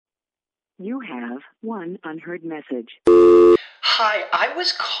You have one unheard message. Hi, I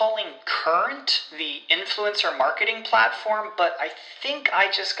was calling Current, the influencer marketing platform, but I think I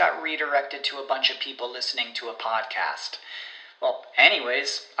just got redirected to a bunch of people listening to a podcast. Well,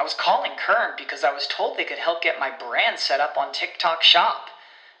 anyways, I was calling Current because I was told they could help get my brand set up on TikTok Shop,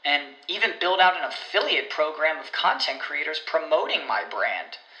 and even build out an affiliate program of content creators promoting my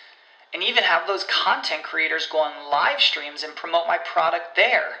brand, and even have those content creators go on live streams and promote my product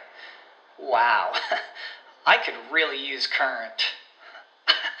there. Wow, I could really use Current.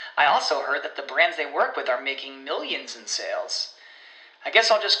 I also heard that the brands they work with are making millions in sales. I guess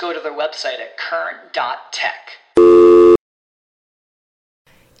I'll just go to their website at current.tech.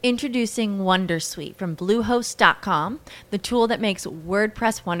 Introducing Wondersuite from Bluehost.com, the tool that makes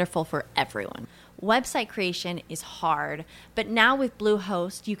WordPress wonderful for everyone. Website creation is hard, but now with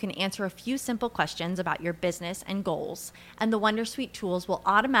Bluehost, you can answer a few simple questions about your business and goals, and the Wondersuite tools will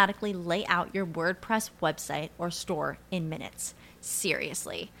automatically lay out your WordPress website or store in minutes.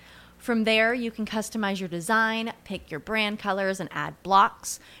 Seriously. From there, you can customize your design, pick your brand colors, and add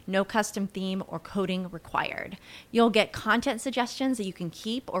blocks. No custom theme or coding required. You'll get content suggestions that you can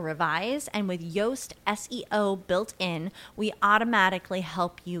keep or revise, and with Yoast SEO built in, we automatically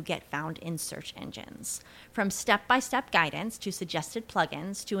help you get found in search engines. From step-by-step guidance to suggested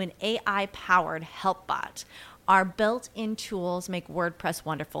plugins to an AI-powered help bot, our built-in tools make WordPress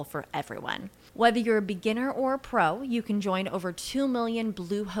wonderful for everyone. Whether you're a beginner or a pro, you can join over 2 million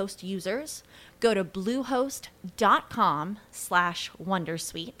Bluehost users. Go to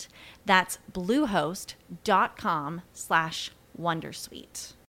bluehost.com/wondersuite. That's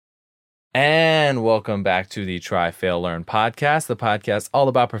bluehost.com/wondersuite. And welcome back to the Try, Fail, Learn podcast, the podcast all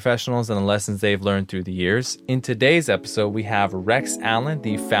about professionals and the lessons they've learned through the years. In today's episode, we have Rex Allen,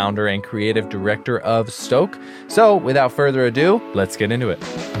 the founder and creative director of Stoke. So without further ado, let's get into it.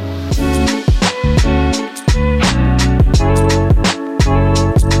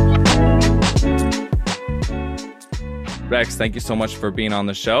 Rex, thank you so much for being on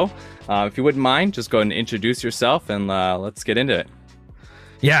the show. If you wouldn't mind, just go ahead and introduce yourself and let's get into it.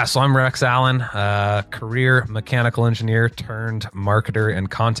 Yeah, so I'm Rex Allen, career mechanical engineer turned marketer and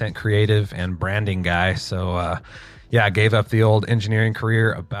content creative and branding guy. So I gave up the old engineering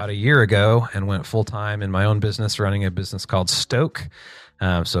career about a year ago and went full-time in my own business, running a business called Stoke.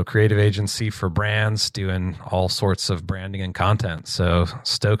 So creative agency for brands, doing all sorts of branding and content. So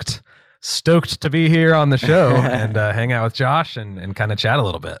stoked to be here on the show and hang out with Josh and kind of chat a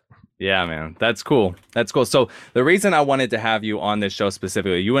little bit. Yeah, man. That's cool. So the reason I wanted to have you on this show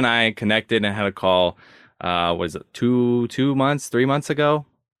specifically, you and I connected and had a call, was it 3 months ago?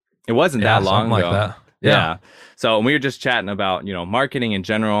 It wasn't that long ago. Like that. Yeah. So we were just chatting about, marketing in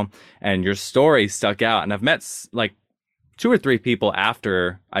general, and your story stuck out. And I've met like 2 or 3 people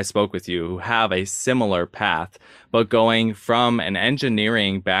after I spoke with you who have a similar path, but going from an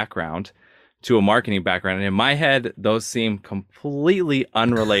engineering background to a marketing background. And in my head, those seem completely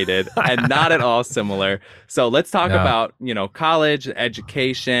unrelated and not at all similar. So let's talk about, college,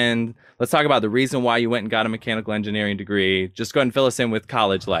 education. Let's talk about the reason why you went and got a mechanical engineering degree. Just go ahead and fill us in with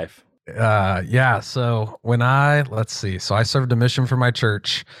college life. So when I served a mission for my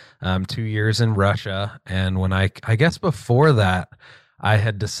church, 2 years in Russia. And when I guess before that, I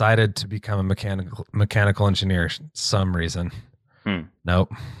had decided to become a mechanical engineer for some reason.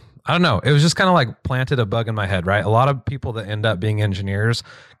 Nope. I don't know. It was just kind of like planted a bug in my head, right? A lot of people that end up being engineers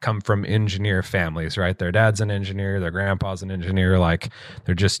come from engineer families, right? Their dad's an engineer, their grandpa's an engineer. Like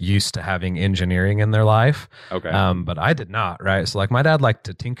they're just used to having engineering in their life. Okay. But I did not, right? So like my dad liked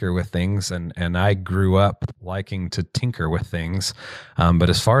to tinker with things and I grew up liking to tinker with things.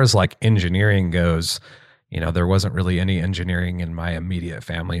 But as far as like engineering goes, there wasn't really any engineering in my immediate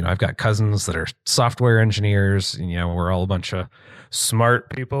family. I've got cousins that are software engineers, and, we're all a bunch of smart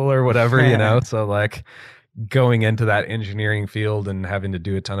people or whatever, so like going into that engineering field and having to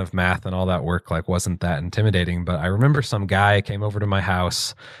do a ton of math and all that work, like wasn't that intimidating. But I remember some guy came over to my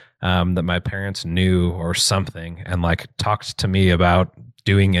house that my parents knew or something and like talked to me about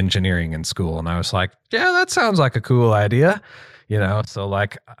doing engineering in school. And I was like, yeah, that sounds like a cool idea. So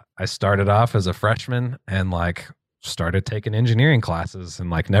like I started off as a freshman and like started taking engineering classes and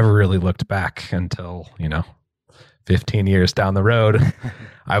like never really looked back until, 15 years down the road.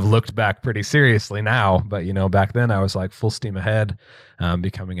 I've looked back pretty seriously now, but back then I was like full steam ahead,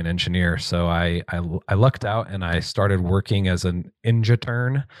 becoming an engineer. So I lucked out and I started working as an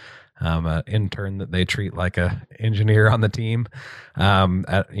Ingitern. an intern that they treat like a engineer on the team,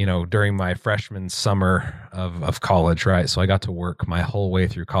 during my freshman summer of college, right? So I got to work my whole way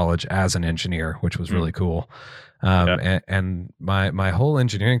through college as an engineer, which was really cool. And my whole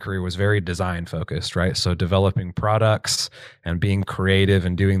engineering career was very design focused, right? So developing products and being creative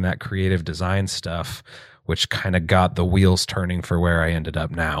and doing that creative design stuff, which kind of got the wheels turning for where I ended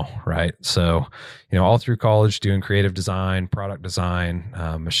up now, right? So, all through college doing creative design, product design,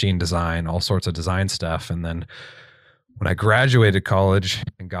 machine design, all sorts of design stuff. And then when I graduated college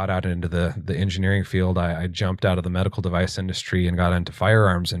and got out into the engineering field, I jumped out of the medical device industry and got into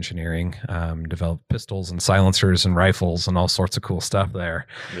firearms engineering, developed pistols and silencers and rifles and all sorts of cool stuff there.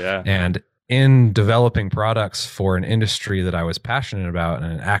 Yeah. And in developing products for an industry that I was passionate about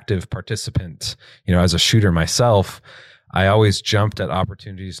and an active participant, as a shooter myself, I always jumped at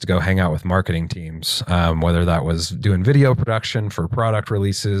opportunities to go hang out with marketing teams, whether that was doing video production for product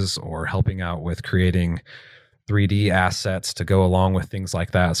releases or helping out with creating 3D assets to go along with things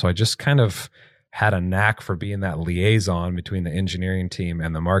like that. So I just kind of had a knack for being that liaison between the engineering team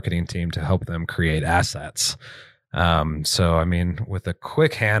and the marketing team to help them create assets. So, with a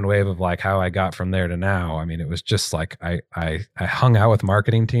quick hand wave of like how I got from there to now, it was just like I hung out with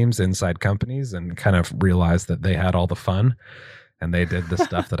marketing teams inside companies and kind of realized that they had all the fun and they did the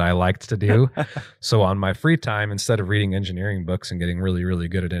stuff that I liked to do. So on my free time, instead of reading engineering books and getting really, really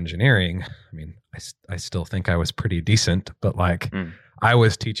good at engineering, I still think I was pretty decent, but I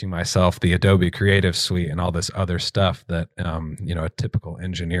was teaching myself the Adobe Creative Suite and all this other stuff that, a typical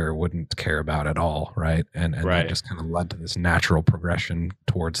engineer wouldn't care about at all. Right. And that just kind of led to this natural progression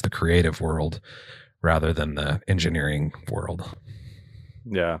towards the creative world rather than the engineering world.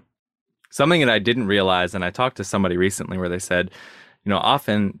 Yeah. Something that I didn't realize, and I talked to somebody recently where they said,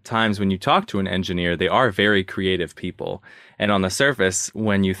 oftentimes when you talk to an engineer, they are very creative people. And on the surface,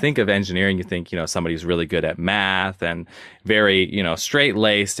 when you think of engineering, you think, somebody who's really good at math and very,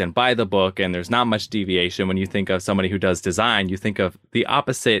 straight-laced and by the book, and there's not much deviation. When you think of somebody who does design, you think of the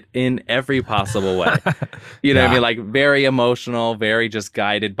opposite in every possible way. What I mean? Like very emotional, very just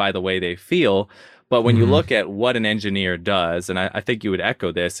guided by the way they feel. But when you look at what an engineer does, and I think you would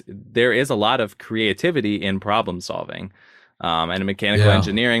echo this, there is a lot of creativity in problem solving. And in mechanical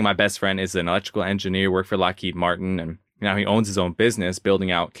engineering, my best friend is an electrical engineer, worked for Lockheed Martin, and now he owns his own business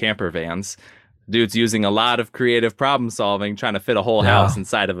building out camper vans. Dude's using a lot of creative problem solving, trying to fit a whole house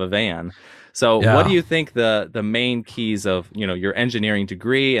inside of a van. So what do you think the main keys of, your engineering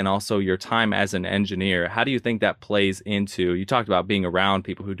degree and also your time as an engineer, how do you think that plays into, you talked about being around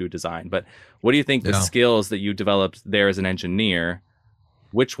people who do design, but what do you think the skills that you developed there as an engineer,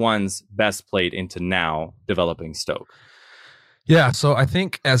 which ones best played into now developing Stoke? Yeah, so I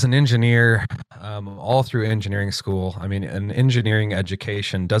think as an engineer, all through engineering school, an engineering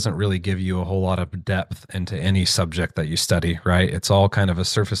education doesn't really give you a whole lot of depth into any subject that you study, right? It's all kind of a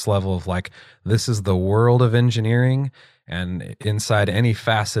surface level of like, this is the world of engineering. And inside any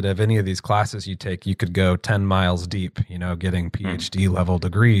facet of any of these classes you take, you could go 10 miles deep, getting PhD level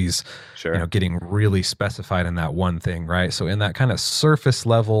degrees, getting really specified in that one thing, right? So in that kind of surface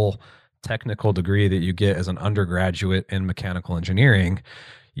level technical degree that you get as an undergraduate in mechanical engineering,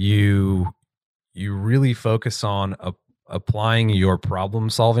 you really focus on applying your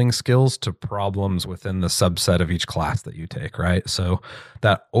problem solving skills to problems within the subset of each class that you take, right? So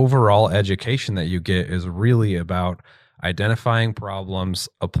that overall education that you get is really about identifying problems,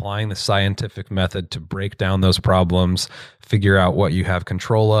 applying the scientific method to break down those problems, figure out what you have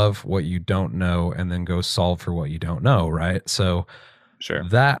control of, what you don't know, and then go solve for what you don't know, right? So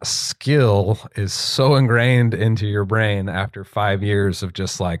that skill is so ingrained into your brain after 5 years of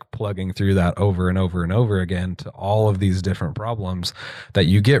just like plugging through that over and over and over again to all of these different problems that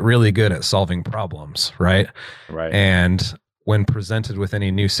you get really good at solving problems, right? Right. And when presented with any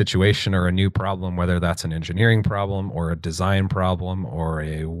new situation or a new problem, whether that's an engineering problem or a design problem or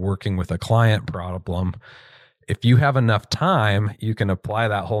a working with a client problem, if you have enough time, you can apply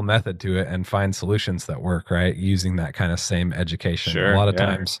that whole method to it and find solutions that work, right? Using that kind of same education. Sure, a lot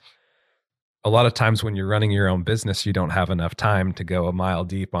of times when you're running your own business, you don't have enough time to go a mile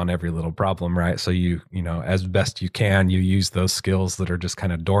deep on every little problem, right? So you as best you can, you use those skills that are just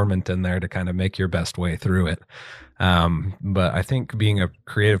kind of dormant in there to kind of make your best way through it. But I think being a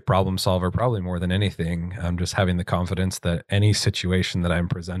creative problem solver, probably more than anything, just having the confidence that any situation that I'm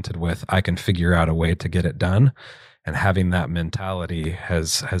presented with, I can figure out a way to get it done. And having that mentality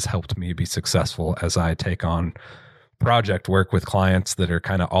has helped me be successful as I take on project work with clients that are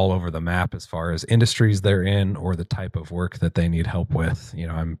kind of all over the map as far as industries they're in or the type of work that they need help with.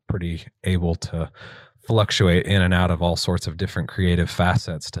 I'm pretty able to fluctuate in and out of all sorts of different creative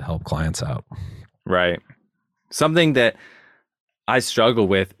facets to help clients out. Right. Something that I struggle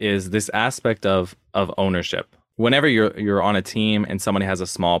with is this aspect of ownership. Whenever you're on a team and somebody has a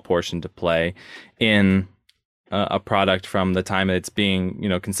small portion to play in a product from the time it's being,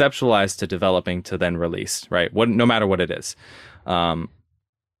 conceptualized to developing to then released, right? No matter what it is,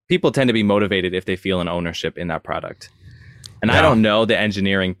 people tend to be motivated if they feel an ownership in that product. And I don't know the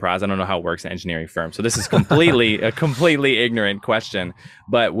engineering process. I don't know how it works in engineering firms. So this is a completely ignorant question.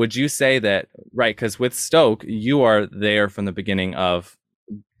 But would you say that, right, because with Stoke, you are there from the beginning of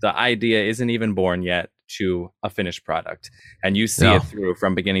the idea isn't even born yet to a finished product. And you see it through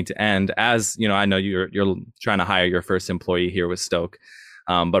from beginning to end. As, I know you're trying to hire your first employee here with Stoke.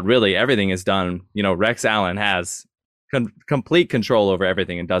 But really, everything is done. Rex Allen has complete control over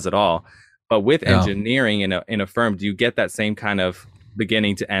everything and does it all. But with engineering in a firm, do you get that same kind of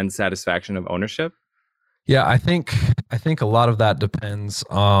beginning to end satisfaction of ownership? Yeah, I think a lot of that depends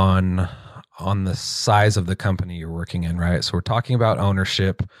on the size of the company you're working in, right? So we're talking about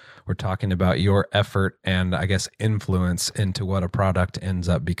ownership, we're talking about your effort and I guess influence into what a product ends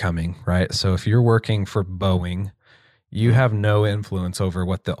up becoming, right? So if you're working for Boeing, you have no influence over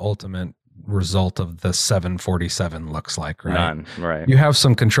what the ultimate result of the 747 looks like, right? None, right. You have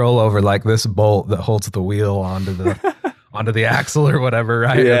some control over like this bolt that holds the wheel onto the axle or whatever,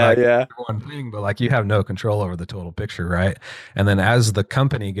 right? Yeah. One thing, but like you have no control over the total picture, right? And then as the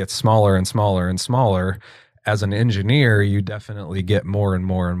company gets smaller and smaller and smaller, as an engineer, you definitely get more and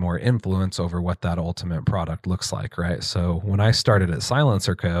more and more influence over what that ultimate product looks like, right? So when I started at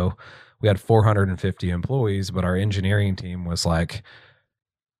Silencer Co., we had 450 employees, but our engineering team was like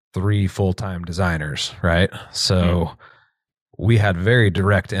 3 full-time designers, right? So we had very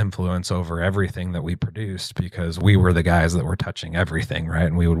direct influence over everything that we produced because we were the guys that were touching everything, right?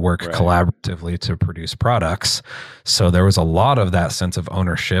 And we would work collaboratively to produce products. So there was a lot of that sense of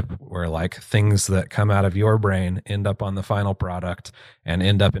ownership where like things that come out of your brain end up on the final product and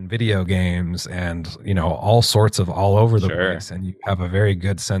end up in video games and, all sorts of all over the place. And you have a very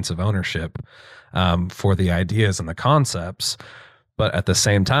good sense of ownership for the ideas and the concepts. But at the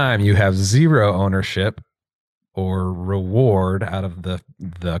same time, you have zero ownership or reward out of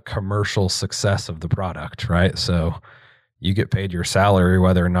the commercial success of the product, right? So you get paid your salary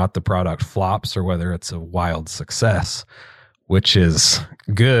whether or not the product flops or whether it's a wild success, which is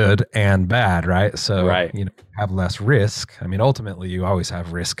good and bad, right? So you have less risk. I mean, ultimately, you always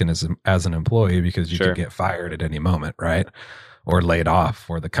have risk as an employee because you could get fired at any moment, right? Or laid off,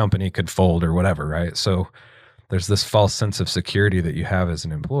 or the company could fold or whatever, right? So there's this false sense of security that you have as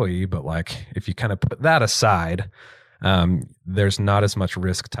an employee, but like if you kind of put that aside, there's not as much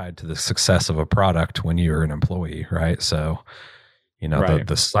risk tied to the success of a product when you're an employee, right? So,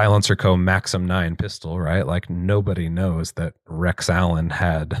 the Silencer Co. Maxim 9 pistol, right? Like nobody knows that Rex Allen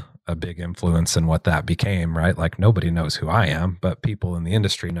had a big influence in what that became, right? Like nobody knows who I am, but people in the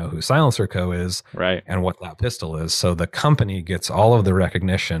industry know who Silencer Co. is, right? And what that pistol is. So the company gets all of the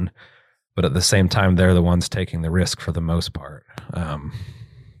recognition, but at the same time, they're the ones taking the risk for the most part.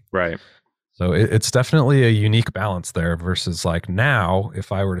 Right. So it's definitely a unique balance there versus like now,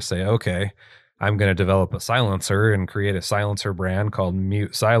 if I were to say, okay, I'm going to develop a silencer and create a silencer brand called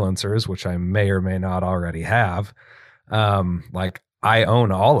Mute Silencers, which I may or may not already have. Like I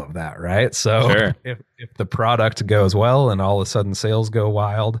own all of that, right? So if the product goes well and all of a sudden sales go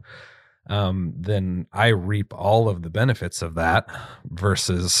wild, then I reap all of the benefits of that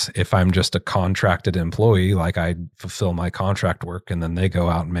versus if I'm just a contracted employee, like I fulfill my contract work and then they go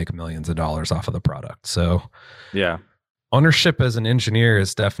out and make millions of dollars off of the product. So ownership as an engineer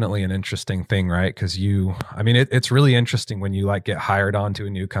is definitely an interesting thing, right? Because it's really interesting when you like get hired onto a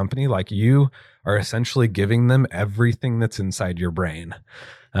new company, like you are essentially giving them everything that's inside your brain.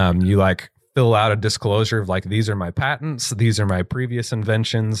 You like fill out a disclosure of like, these are my patents, these are my previous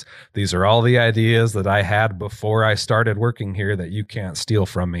inventions, these are all the ideas that I had before I started working here that you can't steal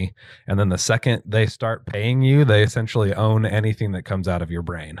from me. And then the second they start paying you, they essentially own anything that comes out of your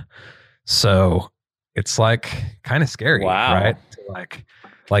brain. So it's like kind of scary, right?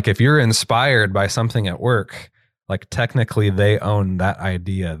 Like if you're inspired by something at work, like technically they own that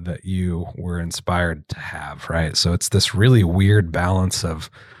idea that you were inspired to have, right? So it's this really weird balance of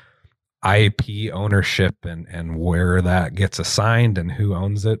IP ownership and where that gets assigned and who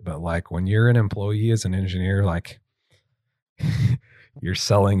owns it. But like when you're an employee as an engineer, like you're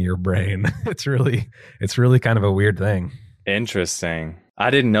selling your brain. It's really kind of a weird thing. Interesting. I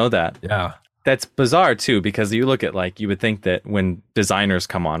didn't know that. Yeah. That's bizarre too, because you look at like, you would think that when designers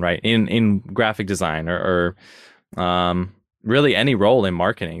come on, right, in graphic design or really any role in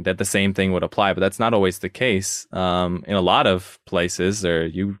marketing that the same thing would apply, but that's not always the case. In a lot of places there,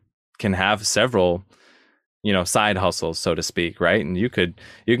 you can have several, side hustles, so to speak, right? And you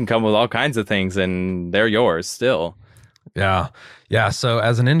can come with all kinds of things and they're yours still. Yeah. Yeah. So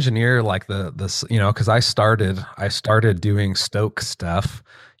as an engineer, like cause I started doing Stoke stuff,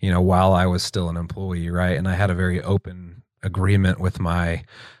 while I was still an employee. Right. And I had a very open agreement with my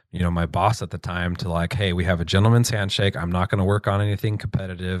boss at the time to like, hey, we have a gentleman's handshake. I'm not going to work on anything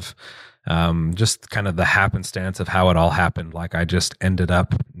competitive. Just kind of the happenstance of how it all happened. Like I just ended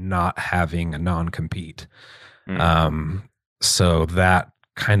up not having a non-compete. So that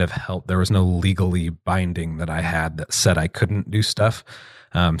kind of helped. There was no legally binding that I had that said I couldn't do stuff.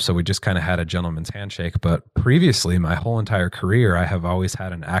 So we just kind of had a gentleman's handshake. But previously, my whole entire career, I have always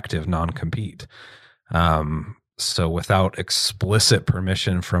had an active non-compete. So without explicit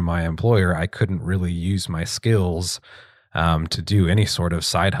permission from my employer, I couldn't really use my skills to do any sort of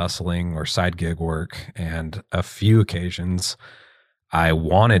side hustling or side gig work. And a few occasions I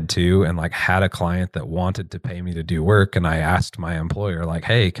wanted to, and like had a client that wanted to pay me to do work. And I asked my employer like,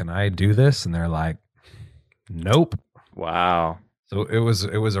 hey, can I do this? And they're like, nope. Wow. So it was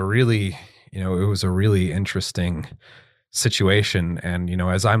a really, it was a really interesting situation. And,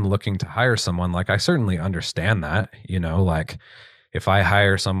 as I'm looking to hire someone, like I certainly understand that, like if I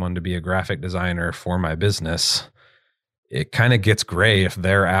hire someone to be a graphic designer for my business, it kind of gets gray if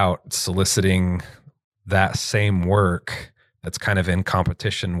they're out soliciting that same work that's kind of in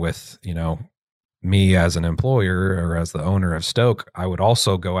competition with, me as an employer or as the owner of Stoke. I would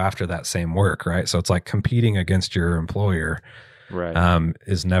also go after that same work, right? So it's like competing against your employer, right?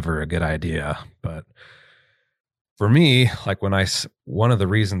 Is never a good idea. But for me, like one of the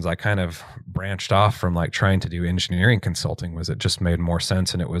reasons I kind of branched off from like trying to do engineering consulting was it just made more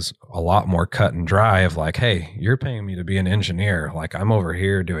sense. And it was a lot more cut and dry of like, hey, you're paying me to be an engineer. Like I'm over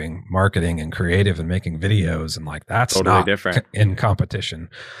here doing marketing and creative and making videos. And like, that's totally not different in competition.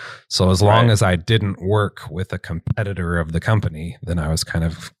 So as long as I didn't work with a competitor of the company, then I was kind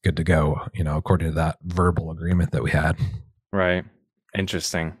of good to go, according to that verbal agreement that we had. Right.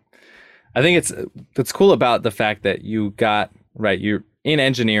 Interesting. I think that's cool about the fact that you're in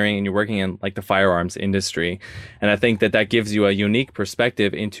engineering and you're working in like the firearms industry. And I think that gives you a unique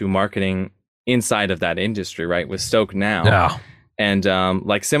perspective into marketing inside of that industry, right? With Stoke now. Yeah. And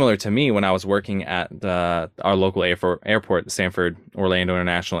like similar to me, when I was working at our local airport, the Sanford Orlando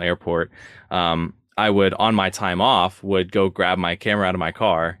International Airport, I would, on my time off, would go grab my camera out of my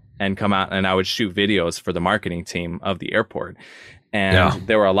car and come out and I would shoot videos for the marketing team of the airport. And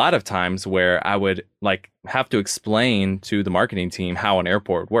there were a lot of times where I would like have to explain to the marketing team how an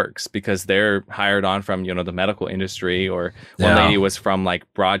airport works because they're hired on from, the medical industry, or one lady was from like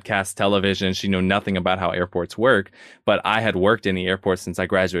broadcast television. She knew nothing about how airports work, but I had worked in the airport since I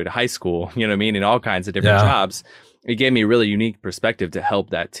graduated high school, in all kinds of different jobs. It gave me a really unique perspective to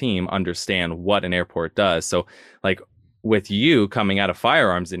help that team understand what an airport does. So like with you coming out of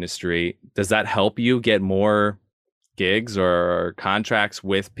firearms industry, does that help you get more gigs or contracts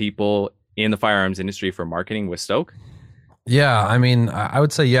with people in the firearms industry for marketing with Stoke? Yeah, I mean, I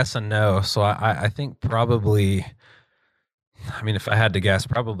would say yes and no. So I think probably, if I had to guess,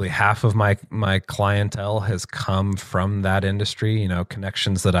 probably half of my clientele has come from that industry,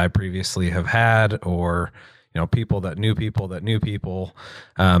 connections that I previously have had, or people that knew people that knew people.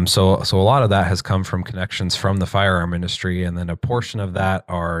 So a lot of that has come from connections from the firearm industry. And then a portion of that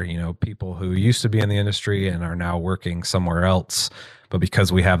are, people who used to be in the industry and are now working somewhere else. But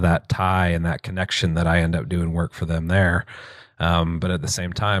because we have that tie and that connection, that I end up doing work for them there. But at the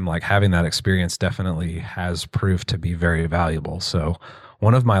same time, like having that experience definitely has proved to be very valuable. So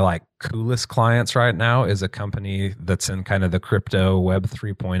one of my like coolest clients right now is a company that's in kind of the crypto web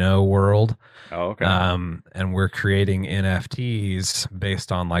 3.0 world. Oh, okay. And we're creating NFTs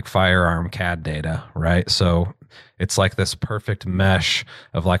based on like firearm CAD data, right? So it's like this perfect mesh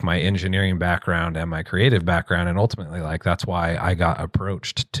of like my engineering background and my creative background. And ultimately, like that's why I got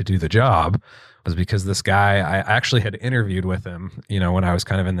approached to do the job, was because this guy, I actually had interviewed with him, when I was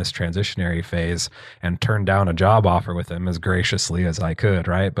kind of in this transitionary phase, and turned down a job offer with him as graciously as I could,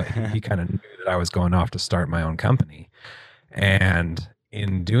 right? But he kind of knew that I was going off to start my own company. And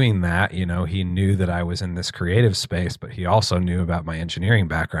in doing that, he knew that I was in this creative space, but he also knew about my engineering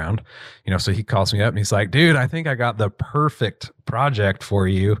background, so he calls me up and he's like, dude, I think I got the perfect project for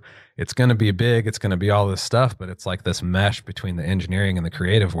you. It's going to be big. It's going to be all this stuff, but it's like this mesh between the engineering and the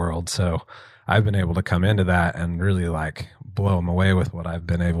creative world. So I've been able to come into that and really like blow them away with what I've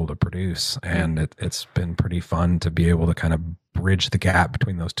been able to produce. And it's been pretty fun to be able to kind of bridge the gap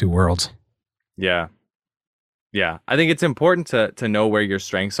between those two worlds. Yeah. Yeah, I think it's important to know where your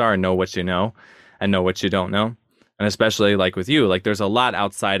strengths are and know what you know and know what you don't know. And especially like with you, like there's a lot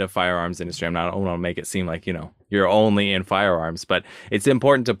outside of firearms industry. I don't want to make it seem like, you're only in firearms, but it's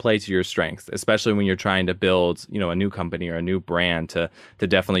important to play to your strengths, especially when you're trying to build, a new company or a new brand to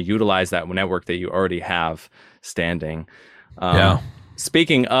definitely utilize that network that you already have standing. Yeah.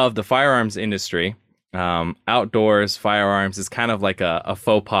 Speaking of the firearms industry, outdoors firearms is kind of like a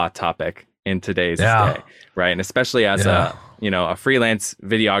faux pas topic in today's Yeah. day, right? And especially as Yeah. a freelance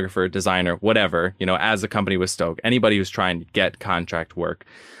videographer, designer, whatever, as a company with Stoke, anybody who's trying to get contract work,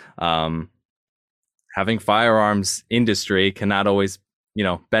 having firearms industry cannot always,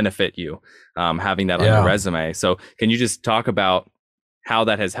 benefit you, having that on your resume. So can you just talk about how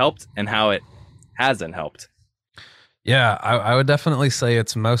that has helped and how it hasn't helped? Yeah, I would definitely say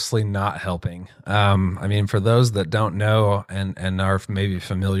it's mostly not helping. I mean, for those that don't know and are maybe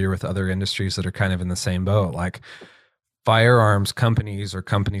familiar with other industries that are kind of in the same boat, like firearms companies or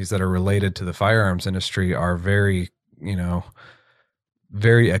companies that are related to the firearms industry are very,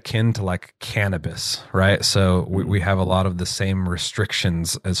 very akin to like cannabis, right? So we have a lot of the same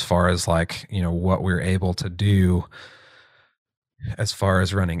restrictions as far as like, what we're able to do as far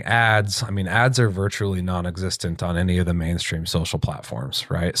as running ads. I mean, ads are virtually non-existent on any of the mainstream social platforms,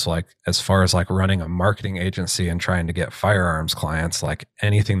 right? So like as far as like running a marketing agency and trying to get firearms clients, like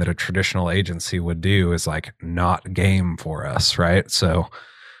anything that a traditional agency would do is like not game for us, right? So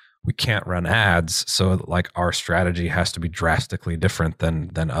we can't run ads. So like our strategy has to be drastically different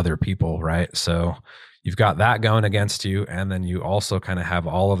than other people, right? So you've got that going against you. And then you also kind of have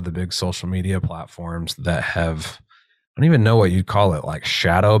all of the big social media platforms that have, I don't even know what you'd call it, like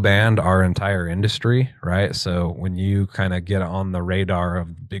shadow banned our entire industry, right? So when you kind of get on the radar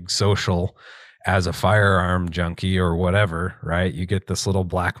of big social as a firearm junkie or whatever, right? You get this little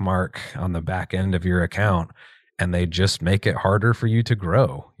black mark on the back end of your account and they just make it harder for you to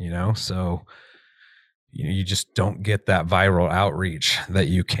grow, So you just don't get that viral outreach that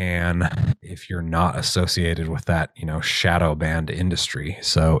you can if you're not associated with that, shadow banned industry.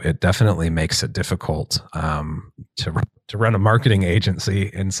 So it definitely makes it difficult to run a marketing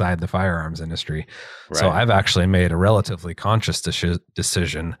agency inside the firearms industry. Right. So I've actually made a relatively conscious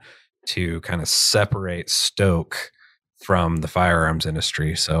decision to kind of separate Stoke from the firearms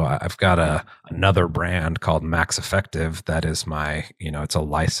industry. So I've got another brand called Max Effective that is my, it's a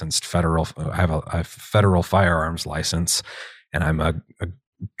licensed I have a federal firearms license, and I'm a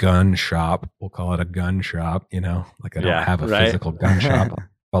gun shop. We'll call it a gun shop, like I don't have a physical gun shop,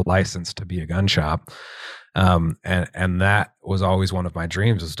 a license to be a gun shop. And that was always one of my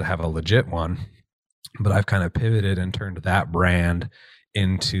dreams, was to have a legit one. But I've kind of pivoted and turned that brand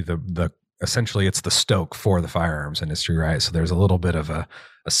into the essentially it's the Stoke for the firearms industry, right? So there's a little bit of a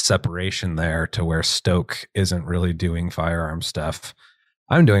separation there to where Stoke isn't really doing firearm stuff.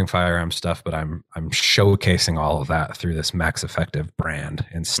 I'm doing firearm stuff, but I'm showcasing all of that through this Max Effective brand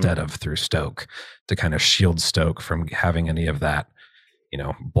instead of through Stoke, to kind of shield Stoke from having any of that,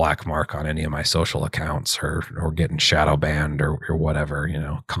 black mark on any of my social accounts or getting shadow banned or whatever,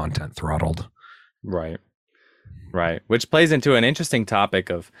 content throttled. Right. Which plays into an interesting topic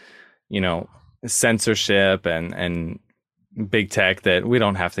of, censorship and big tech that we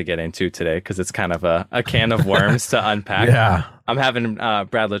don't have to get into today because it's kind of a can of worms to unpack. Yeah. I'm having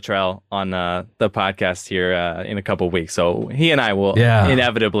Brad Luttrell on the podcast here in a couple of weeks. So he and I will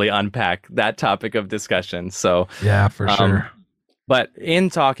inevitably unpack that topic of discussion. So yeah, for sure. But in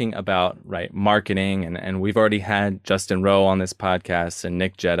talking about marketing, and we've already had Justin Rowe on this podcast and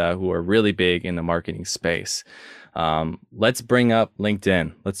Nick Jetta, who are really big in the marketing space. Let's bring up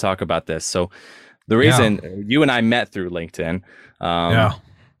LinkedIn. Let's talk about this. So the reason you and I met through LinkedIn,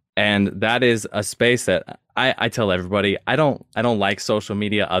 and that is a space that I tell everybody I don't like social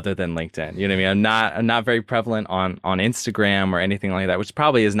media other than LinkedIn. You know what I mean? I'm not very prevalent on Instagram or anything like that, which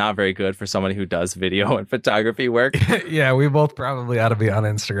probably is not very good for somebody who does video and photography work. Yeah, we both probably ought to be on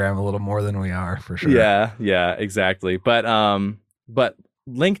Instagram a little more than we are, for sure. Yeah, exactly. But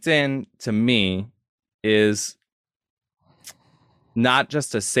LinkedIn to me is not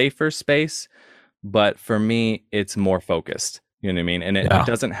just a safer space, but for me, it's more focused. You know what I mean? And it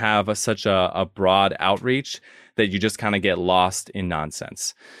doesn't have such a broad outreach that you just kind of get lost in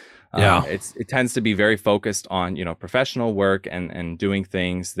nonsense. It tends to be very focused on, professional work and doing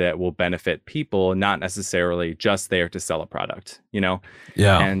things that will benefit people, not necessarily just there to sell a product,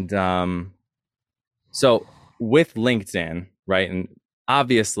 And so with LinkedIn, right? And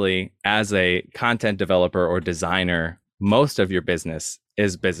obviously as a content developer or designer, most of your business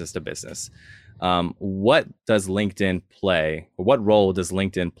is business to business. What does LinkedIn play, or what role does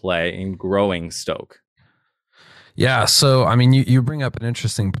LinkedIn play in growing Stoke? Yeah. So, I mean, you bring up an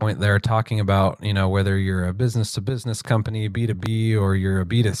interesting point there talking about, whether you're a business to business company, B2B, or you're a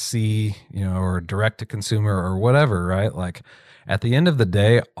B2C, or direct to consumer or whatever, right? Like at the end of the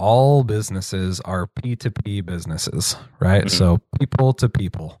day, all businesses are P2P businesses, right? Mhm. So people to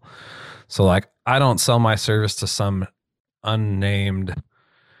people. So like I don't sell my service to some unnamed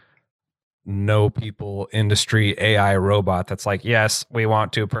no people industry AI robot that's like, yes, we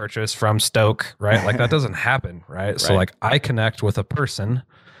want to purchase from Stoke, right? Like that doesn't happen, right? So Right. like I connect with a person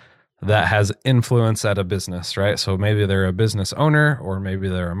that has influence at a business, right? So maybe they're a business owner or maybe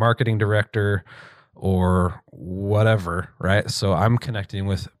they're a marketing director or whatever, right? So I'm connecting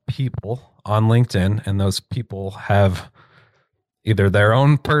with people on LinkedIn and those people have either their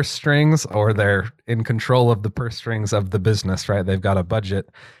own purse strings or they're in control of the purse strings of the business, right? They've got a budget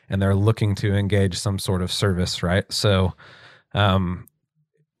and they're looking to engage some sort of service, right? So,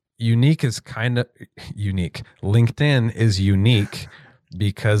 unique is kind of unique. LinkedIn is unique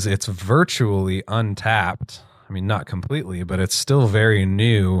because it's virtually untapped. I mean, not completely, but it's still very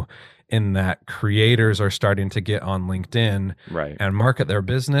new in that creators are starting to get on LinkedIn Right. and market their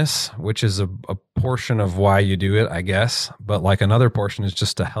business, which is a portion of why you do it, I guess. But like another portion is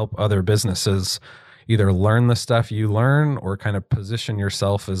just to help other businesses either learn the stuff you learn or kind of position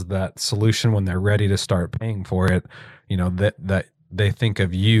yourself as that solution when they're ready to start paying for it, that they think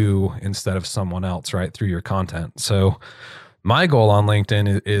of you instead of someone else, right, through your content. So my goal on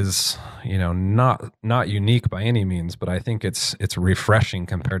LinkedIn is not unique by any means, but I think it's refreshing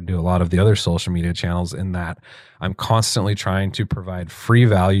compared to a lot of the other social media channels in that I'm constantly trying to provide free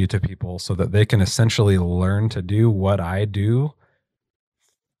value to people so that they can essentially learn to do what I do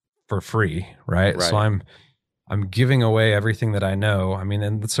for free, right? So Right. I'm giving away everything that I know. I mean,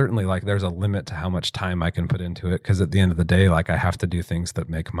 and certainly like there's a limit to how much time I can put into it because at the end of the day, like I have to do things that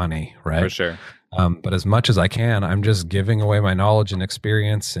make money, For right? sure. But as much as I can, I'm just giving away my knowledge and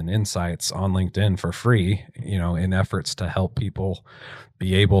experience and insights on LinkedIn for free, in efforts to help people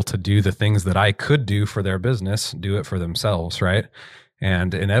be able to do the things that I could do for their business, do it for themselves, right?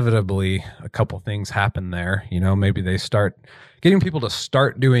 And inevitably, a couple things happen there. Maybe they start getting people to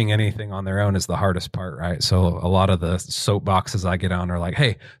start doing anything on their own is the hardest part, right? So a lot of the soapboxes I get on are like,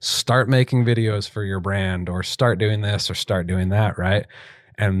 hey, start making videos for your brand or start doing this or start doing that, right?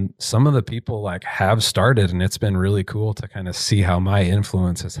 And some of the people like have started and it's been really cool to kind of see how my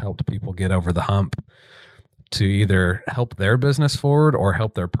influence has helped people get over the hump to either help their business forward or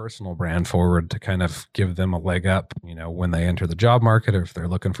help their personal brand forward to kind of give them a leg up, when they enter the job market or if they're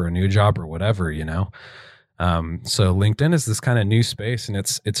looking for a new job or whatever, So LinkedIn is this kind of new space and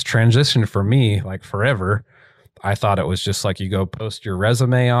it's transitioned for me like forever. I thought it was just like you go post your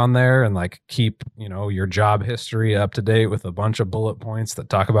resume on there and like keep, your job history up to date with a bunch of bullet points that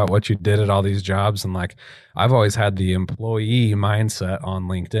talk about what you did at all these jobs. And like, I've always had the employee mindset on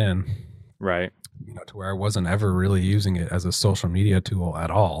LinkedIn, Right. to where I wasn't ever really using it as a social media tool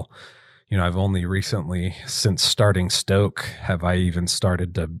at all. I've only recently, since starting Stoke, have I even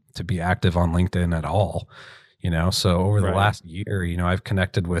started to be active on LinkedIn at all, So over the Right. last year, I've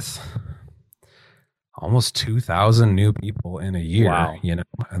connected with almost 2,000 new people in a year, Wow.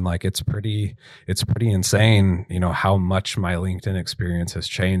 and like it's pretty insane, how much my LinkedIn experience has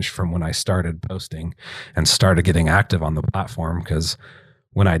changed from when I started posting and started getting active on the platform. Because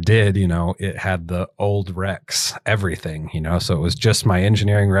when I did, it had the old Rex everything, so it was just my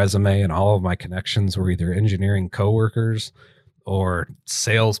engineering resume and all of my connections were either engineering coworkers or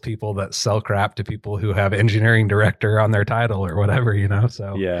salespeople that sell crap to people who have engineering director on their title or whatever,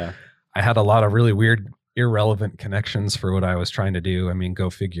 So Yeah. I had a lot of really weird, irrelevant connections for what I was trying to do. I mean, go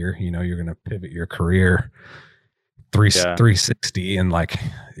figure, you're going to pivot your career Yeah. 360 and like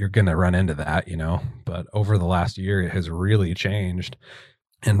you're going to run into that, but over the last year, it has really changed.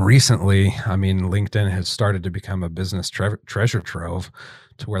 And recently, I mean, LinkedIn has started to become a business treasure trove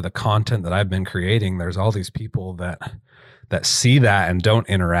to where the content that I've been creating, there's all these people that see that and don't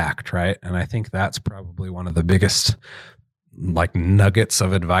interact, right? And I think that's probably one of the biggest like nuggets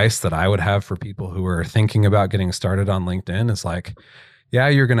of advice that I would have for people who are thinking about getting started on LinkedIn is like, yeah,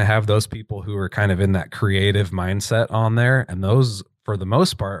 you're going to have those people who are kind of in that creative mindset on there. And those, for the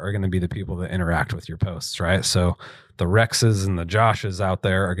most part, are going to be the people that interact with your posts, right? So the Rexes and the Joshes out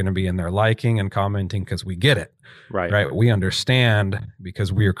there are going to be in there liking and commenting because we get it, right? We understand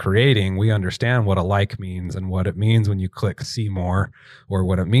because we are creating, we understand what a like means and what it means when you click see more or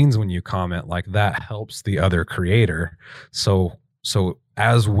what it means when you comment. Like that helps the other creator. So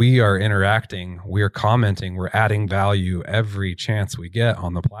as we are interacting, we're commenting, we're adding value every chance we get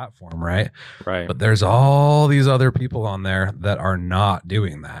on the platform, right? Right. But there's all these other people on there that are not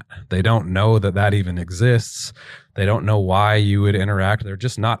doing that. They don't know that that even exists. They don't know why you would interact. They're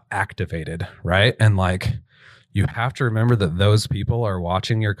just not activated, right? And like, you have to remember that those people are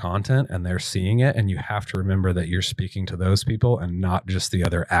watching your content and they're seeing it. And you have to remember that you're speaking to those people and not just the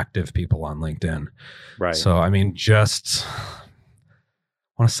other active people on LinkedIn. Right. So, I mean, I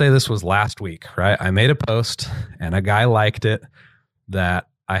want to say this was last week, right? I made a post and a guy liked it that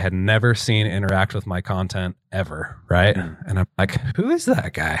I had never seen interact with my content ever, right? And I'm like, who is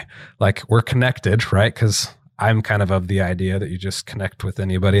that guy? Like, we're connected, right? Because I'm kind of the idea that you just connect with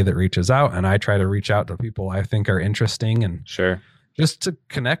anybody that reaches out, and I try to reach out to people I think are interesting and Sure. just to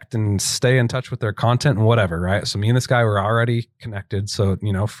connect and stay in touch with their content and whatever, right? So me and this guy were already connected. So,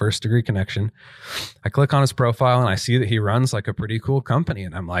 first degree connection. I click on his profile and I see that he runs like a pretty cool company.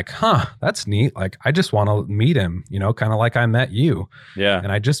 And I'm like, that's neat. Like, I just want to meet him, kind of like I met you. Yeah.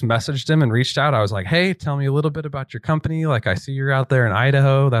 And I just messaged him and reached out. I was like, hey, tell me a little bit about your company. Like, I see you're out there in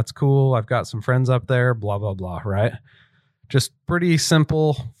Idaho. That's cool. I've got some friends up there, blah, blah, blah. Right. Just pretty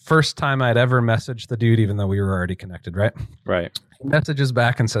simple. First time I'd ever messaged the dude, even though we were already connected. Right. Right. He messages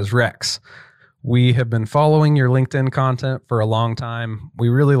back and says, Rex, we have been following your LinkedIn content for a long time. We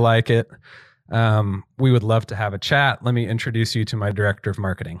really like it. We would love to have a chat. Let me introduce you to my director of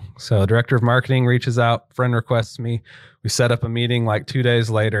marketing. So the director of marketing reaches out, friend requests me. We set up a meeting like 2 days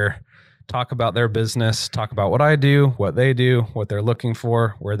later, talk about their business, talk about what I do, what they do, what they're looking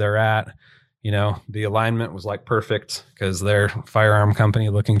for, where they're at. The alignment was like perfect because they're a firearm company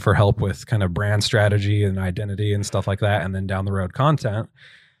looking for help with kind of brand strategy and identity and stuff like that. And then down the road content.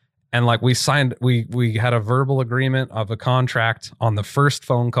 And like we had a verbal agreement of a contract on the first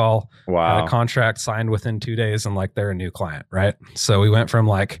phone call. Wow. Had a contract signed within 2 days and like they're a new client. Right. So we went from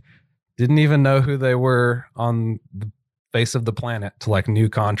like, didn't even know who they were on the face of the planet to like new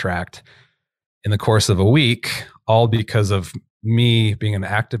contract in the course of a week, all because of me being an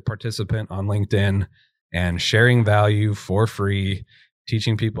active participant on LinkedIn and sharing value for free,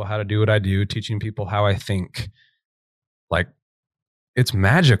 teaching people how to do what I do, teaching people how I think. Like, it's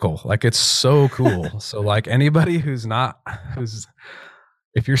magical. Like, it's so cool. So like anybody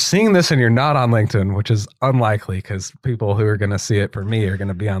if you're seeing this and you're not on LinkedIn, which is unlikely because people who are going to see it for me are going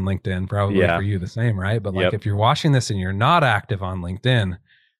to be on LinkedIn, probably for you the same, right? But like if you're watching this and you're not active on LinkedIn,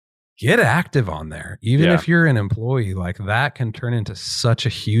 get active on there. Even if you're an employee, like that can turn into such a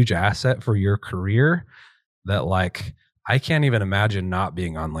huge asset for your career that like, I can't even imagine not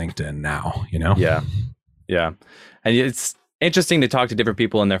being on LinkedIn now, Yeah. Yeah. And it's interesting to talk to different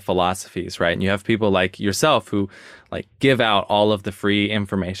people and their philosophies, right? And you have people like yourself who like give out all of the free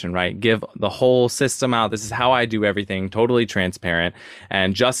information, right? Give the whole system out. This is how I do everything, totally transparent.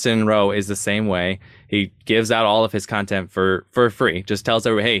 And Justin Rowe is the same way. He gives out all of his content for free, just tells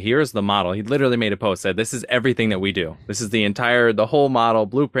everybody, hey, here's the model. He literally made a post, said, this is everything that we do. This is the whole model,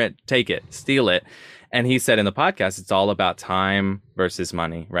 blueprint, take it, steal it. And he said in the podcast, it's all about time versus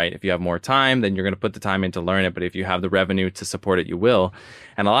money, right? If you have more time, then you're going to put the time in to learn it. But if you have the revenue to support it, you will.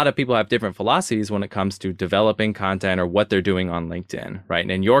 And a lot of people have different philosophies when it comes to developing content or what they're doing on LinkedIn, right? And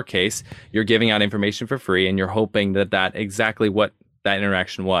in your case, you're giving out information for free and you're hoping that exactly what that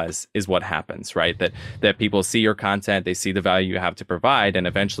interaction is what happens, right? That people see your content, they see the value you have to provide, and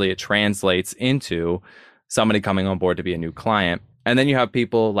eventually it translates into somebody coming on board to be a new client. And then you have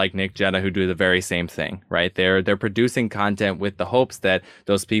people like Nick Jetta who do the very same thing, right? They're producing content with the hopes that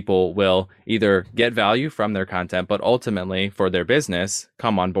those people will either get value from their content, but ultimately for their business,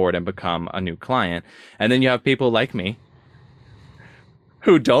 come on board and become a new client. And then you have people like me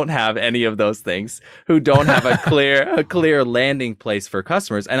who don't have any of those things, who don't have a clear landing place for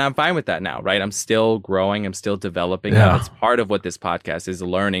customers. And I'm fine with that now, right? I'm still growing. I'm still developing. Yeah. That's part of what this podcast is,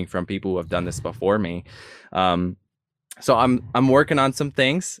 learning from people who have done this before me. So I'm working on some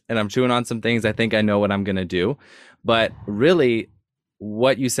things and I'm chewing on some things. I think I know what I'm going to do. But really,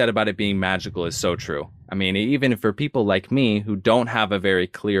 what you said about it being magical is so true. I mean, even for people like me who don't have a very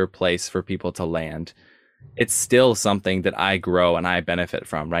clear place for people to land, it's still something that I grow and I benefit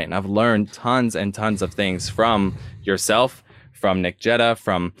from, right? And I've learned tons and tons of things from yourself, from Nick Jetta,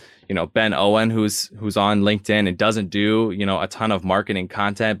 from Ben Owen, who's on LinkedIn and doesn't do a ton of marketing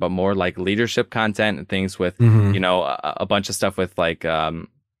content, but more like leadership content and things with a bunch of stuff with like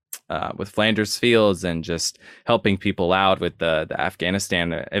with Flanders Fields and just helping people out with the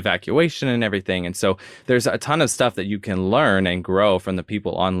Afghanistan evacuation and everything. And so there's a ton of stuff that you can learn and grow from the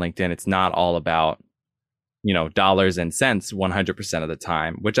people on LinkedIn. It's not all about dollars and cents 100% of the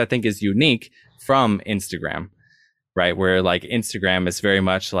time, which I think is unique from Instagram. right? Where like Instagram is very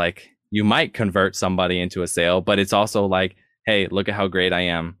much like you might convert somebody into a sale, but it's also like, hey, look at how great I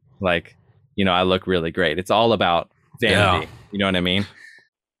am. Like, I look really great. It's all about vanity. Yeah. You know what I mean?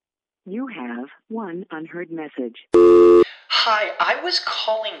 You have one unheard message. Hi, I was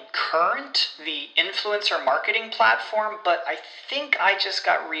calling Current, the influencer marketing platform, but I think I just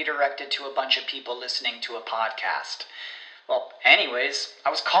got redirected to a bunch of people listening to a podcast. Well, anyways,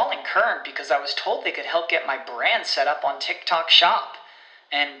 I was calling Current because I was told they could help get my brand set up on TikTok Shop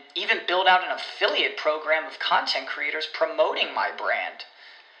and even build out an affiliate program of content creators promoting my brand.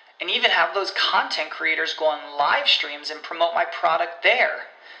 And even have those content creators go on live streams and promote my product there.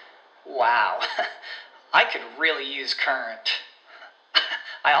 Wow, I could really use Current.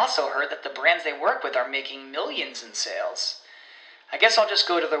 I also heard that the brands they work with are making millions in sales. I guess I'll just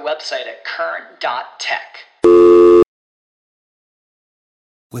go to their website at current.tech.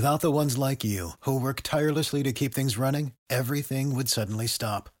 Without the ones like you, who work tirelessly to keep things running, everything would suddenly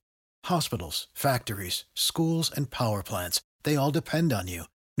stop. Hospitals, factories, schools, and power plants, they all depend on you.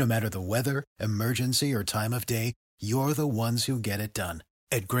 No matter the weather, emergency, or time of day, you're the ones who get it done.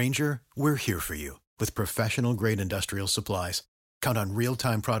 At Grainger, we're here for you with professional-grade industrial supplies. Count on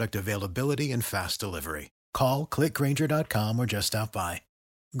real-time product availability and fast delivery. Call, clickgrainger.com, or just stop by.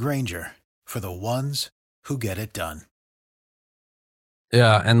 Grainger, for the ones who get it done.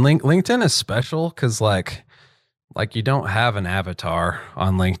 Yeah, and LinkedIn is special because like you don't have an avatar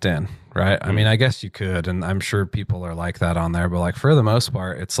on LinkedIn, right? I mean, I guess you could, and I'm sure people are like that on there, but like for the most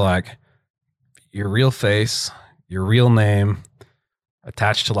part, it's like your real face, your real name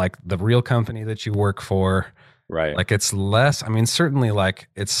attached to like the real company that you work for. Right. Like it's less, I mean, certainly like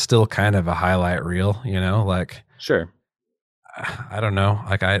it's still kind of a highlight reel, like Sure. I don't know.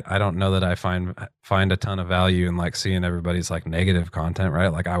 Like I don't know that I find a ton of value in like seeing everybody's like negative content,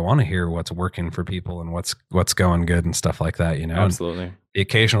 right? Like I want to hear what's working for people and what's going good and stuff like that, Absolutely. And the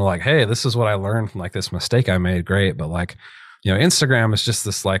occasional like, hey, this is what I learned from like this mistake I made. Great. But like, Instagram is just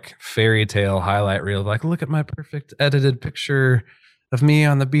this like fairy tale highlight reel. Like, look at my perfect edited picture of me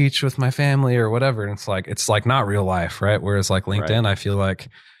on the beach with my family or whatever. And it's like not real life, right? Whereas like LinkedIn, I feel like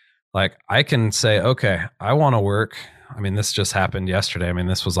I can say, okay, I want to work. I mean, this just happened yesterday. I mean,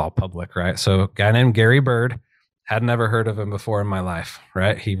 this was all public, right? So a guy named Gary Bird, had never heard of him before in my life,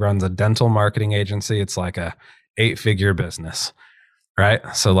 right? He runs a dental marketing agency. It's like a 8-figure business, right?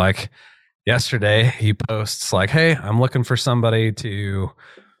 So like yesterday he posts like, hey, I'm looking for somebody to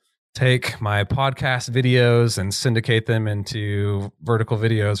take my podcast videos and syndicate them into vertical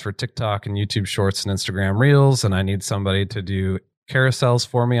videos for TikTok and YouTube Shorts and Instagram Reels. And I need somebody to do carousels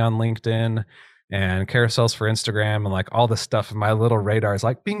for me on LinkedIn and carousels for Instagram and like all the stuff. And my little radar is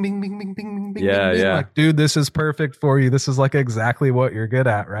like bing, bing, bing, bing, bing, bing, Yeah, bing, bing. yeah. Like, dude, this is perfect for you. This is like exactly what you're good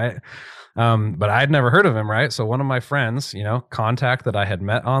at, right? But I'd never heard of him, right? So one of my friends, contact that I had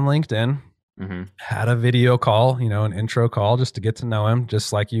met on LinkedIn, had a video call, an intro call just to get to know him,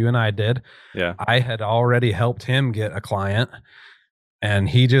 just like you and I did. Yeah. I had already helped him get a client. And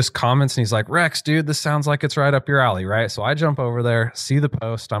he just comments and he's like, Rex, dude, this sounds like it's right up your alley, right? So I jump over there, see the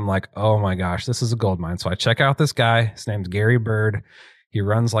post. I'm like, oh my gosh, this is a gold mine. So I check out this guy. His name's Gary Bird. He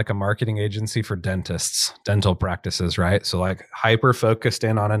runs like a marketing agency for dentists, dental practices, right? So like hyper focused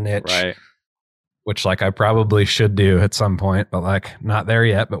in on a niche, Right. which like I probably should do at some point, but like not there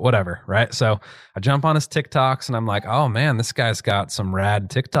yet, but whatever, right? So I jump on his TikToks and I'm like, oh man, this guy's got some rad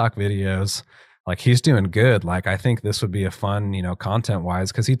TikTok videos. Like he's doing good. Like I think this would be a fun, content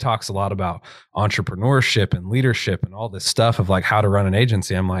wise, because he talks a lot about entrepreneurship and leadership and all this stuff of like how to run an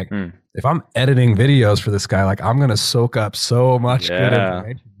agency. I'm like, if I'm editing videos for this guy, like I'm going to soak up so much good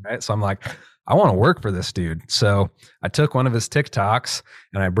information, right? So I'm like, I want to work for this dude. So I took one of his TikToks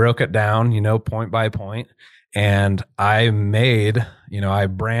and I broke it down, point by point. And I made, I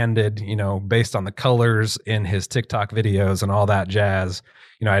branded, based on the colors in his TikTok videos and all that jazz.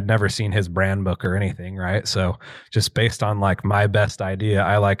 I'd never seen his brand book or anything, right? So just based on like my best idea,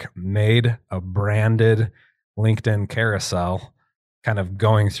 I like made a branded LinkedIn carousel kind of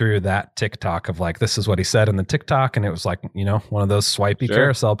going through that TikTok of like, this is what he said in the TikTok. And it was like, one of those swipey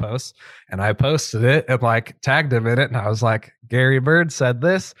carousel posts. And I posted it and like tagged him in it. And I was like, Gary Bird said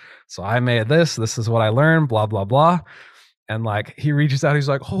this. So I made this. This is what I learned, blah, blah, blah. And like, he reaches out, he's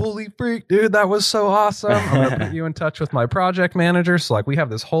like, holy freak, dude, that was so awesome. I'm going to put you in touch with my project manager. So like, we have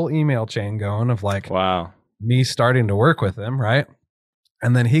this whole email chain going of like, wow, me starting to work with him. Right.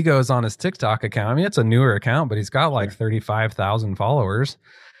 And then he goes on his TikTok account. I mean, it's a newer account, but he's got like 35,000 followers.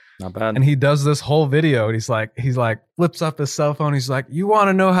 Not bad. And he does this whole video and he's like, flips up his cell phone. He's like, you want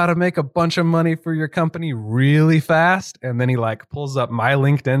to know how to make a bunch of money for your company really fast? And then he like pulls up my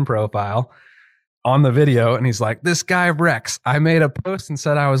LinkedIn profile. on the video, and he's like, this guy Rex, I made a post and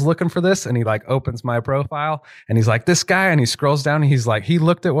said I was looking for this, and he like opens my profile and he's like, this guy, and he scrolls down and he's like, he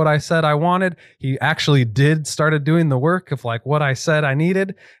looked at what I said I wanted, he actually started doing the work of like what I said I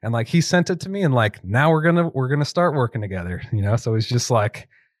needed, and like he sent it to me, and like now we're gonna start working together, so it's just like,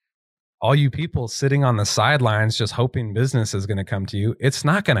 all you people sitting on the sidelines just hoping business is going to come to you, it's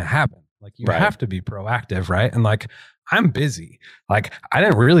not going to happen. Like you have to be proactive, right? And like, I'm busy. Like I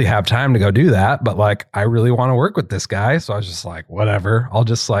didn't really have time to go do that, but like I really want to work with this guy. So I was just like, whatever. I'll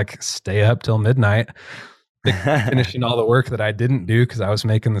just like stay up till midnight, finishing all the work that I didn't do because I was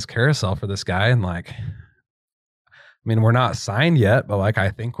making this carousel for this guy. And like, I mean, we're not signed yet, but like I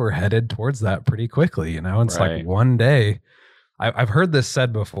think we're headed towards that pretty quickly. It's like one day. I've heard this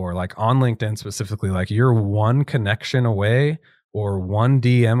said before, like on LinkedIn specifically, like you're one connection away or one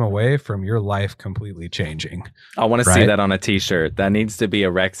DM away from your life completely changing. I want to see that on a t-shirt. That needs to be a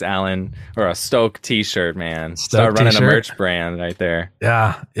Rex Allen or a Stoke t-shirt, man. Start running a merch brand right there.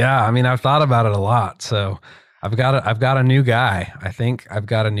 Yeah. I mean, I've thought about it a lot. So I've got a new guy. I think I've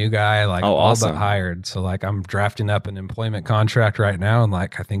got a new guy like all but hired. So like I'm drafting up an employment contract right now. And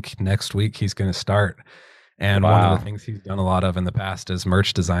like, I think next week he's going to start. And one of the things he's done a lot of in the past is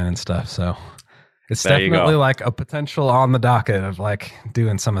merch design and stuff. So it's definitely like a potential on the docket of like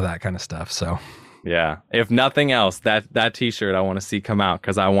doing some of that kind of stuff. So yeah, if nothing else, that t-shirt I want to see come out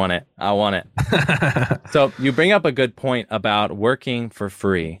because I want it. So you bring up a good point about working for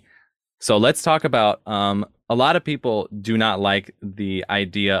free. So let's talk about a lot of people do not like the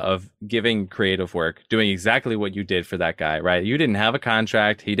idea of giving creative work, doing exactly what you did for that guy, right? You didn't have a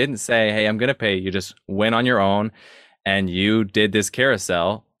contract. He didn't say, hey, I'm going to pay you. You just went on your own and you did this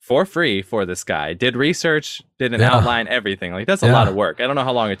carousel for free for this guy, did research, did an outline, everything. Like that's a lot of work. I don't know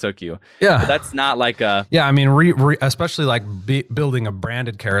how long it took you. Yeah. But that's not like a... Yeah, I mean, especially like building a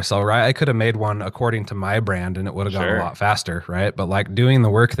branded carousel, right? I could have made one according to my brand and it would have gone a lot faster, right? But like doing the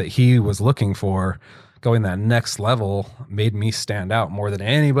work that he was looking for, going that next level made me stand out more than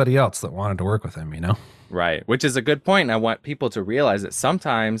anybody else that wanted to work with him, Right, which is a good point. And I want people to realize that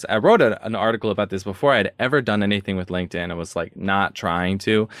sometimes I wrote an article about this before I'd ever done anything with LinkedIn. I was like not trying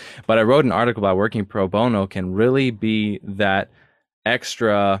to, but I wrote an article about working pro bono can really be that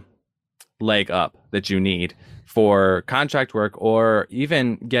extra leg up that you need for contract work or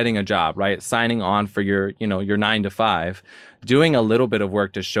even getting a job, right? Signing on for your 9 to 5, doing a little bit of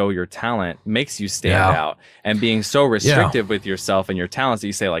work to show your talent makes you stand out, and being so restrictive with yourself and your talents that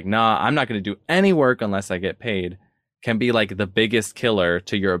you say like, nah, I'm not going to do any work unless I get paid can be like the biggest killer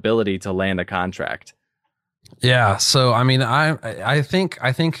to your ability to land a contract. Yeah. So, I mean, I think,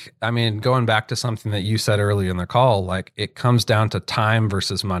 going back to something that you said earlier in the call, like it comes down to time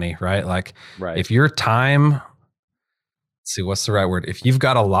versus money, right? Like if your time, let's see, what's the right word? If you've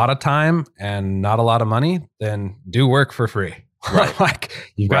got a lot of time and not a lot of money, then do work for free. Right.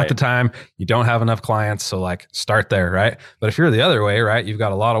 Like you've got the time, you don't have enough clients. So like start there. Right. But if you're the other way, right, you've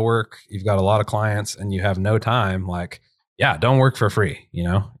got a lot of work, you've got a lot of clients and you have no time, like, don't work for free.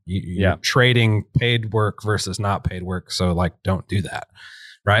 You're trading paid work versus not paid work. So like, don't do that.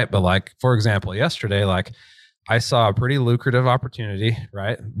 Right. But like, for example, yesterday, like I saw a pretty lucrative opportunity,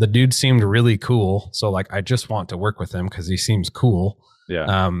 right? The dude seemed really cool. So like, I just want to work with him because he seems cool.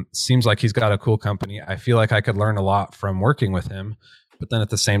 Yeah. Seems like he's got a cool company. I feel like I could learn a lot from working with him. But then at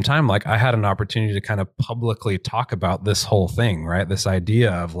the same time, like I had an opportunity to kind of publicly talk about this whole thing, right? This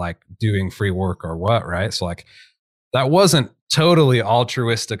idea of like doing free work or what, right? So like, that wasn't totally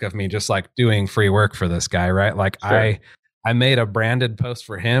altruistic of me, just like doing free work for this guy, right? Like I made a branded post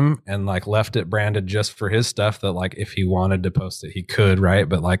for him and like left it branded just for his stuff that like if he wanted to post it, he could, right?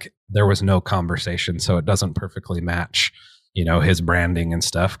 But like there was no conversation. So it doesn't perfectly match, his branding and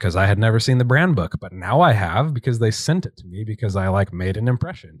stuff because I had never seen the brand book, but now I have because they sent it to me because I like made an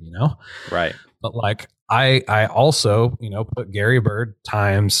impression, Right. But like I also, put Gary Bird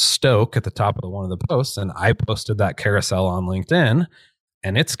times Stoke at the top of one of the posts and I posted that carousel on LinkedIn.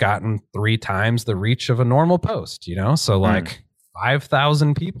 And it's gotten 3 times the reach of a normal post, So like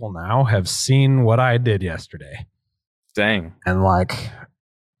 5,000 people now have seen what I did yesterday. Dang. And like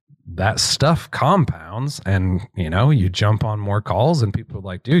that stuff compounds and, you jump on more calls and people are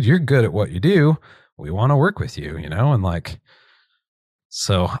like, dude, you're good at what you do. We want to work with you, and like,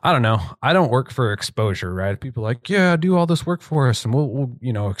 so I don't know. I don't work for exposure, right? People are like, yeah, do all this work for us and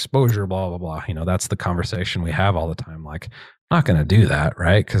we'll exposure, blah, blah, blah. That's the conversation we have all the time. Like, not going to do that,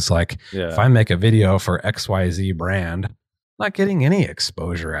 right? Because like if I make a video for XYZ brand, I'm not getting any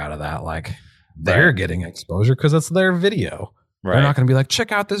exposure out of that. Like they're getting exposure because it's their video. Right. They're not going to be like,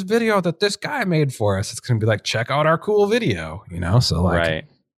 check out this video that this guy made for us. It's going to be like, check out our cool video, So like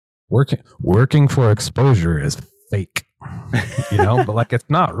working for exposure is fake, but like it's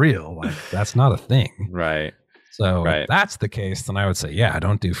not real. Like that's not a thing. Right. So Right. if that's the case, then I would say, yeah,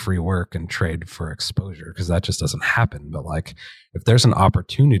 don't do free work and trade for exposure because that just doesn't happen. But like if there's an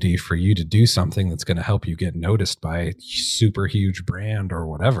opportunity for you to do something that's going to help you get noticed by a super huge brand or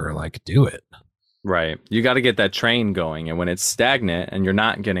whatever, like do it. Right. You got to get that train going. And when it's stagnant and you're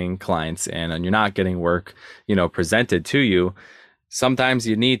not getting clients in and you're not getting work, presented to you, sometimes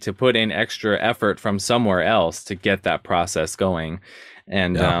you need to put in extra effort from somewhere else to get that process going.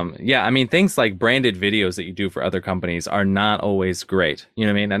 And I mean, things like branded videos that you do for other companies are not always great. You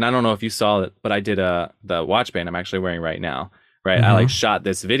know what I mean? And I don't know if you saw it, but I did the watch band I'm actually wearing right now. Right. Mm-hmm. I like shot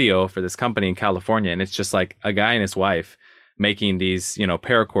this video for this company in California, and it's just like a guy and his wife making these,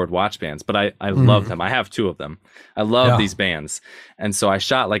 paracord watch bands. But I love them. I have 2 of them. I love these bands. And so I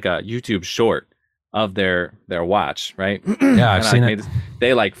shot like a YouTube short of their watch, right? Yeah, I've seen it.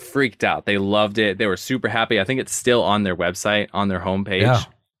 They like freaked out. They loved it. They were super happy. I think it's still on their website, on their homepage. Yeah.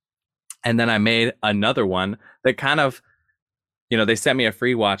 And then I made another one that kind of, they sent me a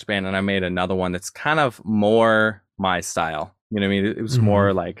free watch band, and I made another one that's kind of more my style. You know what I mean? It was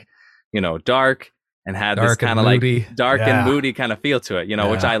more like, dark and had this kind of like dark and moody kind of feel to it,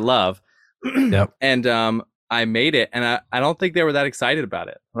 which I love. Yep. And I made it, and I don't think they were that excited about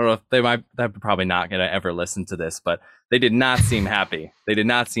it. I don't know if they're probably not going to ever listen to this, but they did not seem happy. They did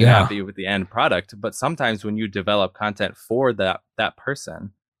not seem happy with the end product. But sometimes when you develop content for that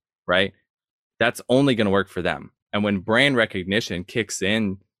person, right, that's only going to work for them. And when brand recognition kicks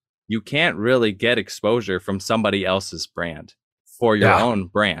in, you can't really get exposure from somebody else's brand for your own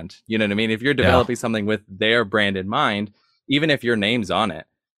brand. You know what I mean? If you're developing something with their brand in mind, even if your name's on it,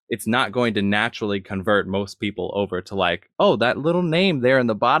 it's not going to naturally convert most people over to like, oh, that little name there in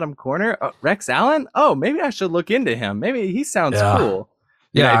the bottom corner, Rex Allen. Oh, maybe I should look into him. Maybe he sounds cool.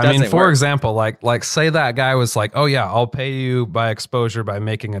 Yeah, I mean, for example, like say that guy was like, oh yeah, I'll pay you by exposure by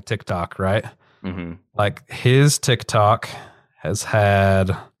making a TikTok, right? Mm-hmm. Like his TikTok has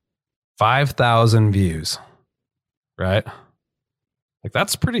had 5,000 views, right? Like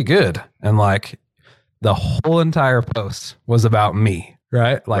that's pretty good. And like the whole entire post was about me.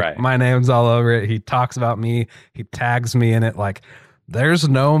 Right? Like my name's all over it. He talks about me. He tags me in it. Like there's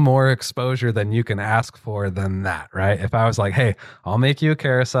no more exposure than you can ask for than that. Right? If I was like, hey, I'll make you a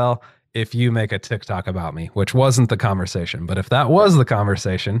carousel if you make a TikTok about me, which wasn't the conversation. But if that was the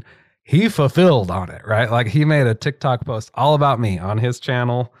conversation, he fulfilled on it. Right? Like he made a TikTok post all about me on his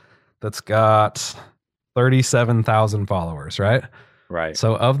channel that's got 37,000 followers. Right? Right.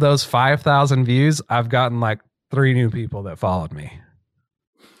 So of those 5,000 views, I've gotten like 3 new people that followed me.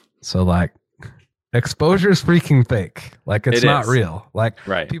 So like exposure is freaking fake. Like it's not real. Like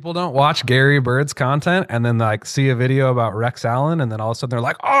people don't watch Gary Bird's content and then like see a video about Rex Allen and then all of a sudden they're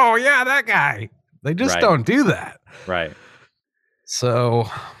like, oh yeah, that guy. They just don't do that. Right. So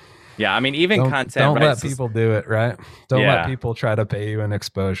yeah, I mean, even content. Don't let people do it, right? Don't let people try to pay you an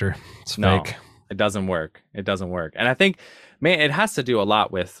exposure. It's fake. It doesn't work. It doesn't work. And I think, man, it has to do a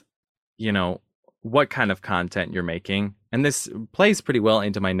lot with, what kind of content you're making. And this plays pretty well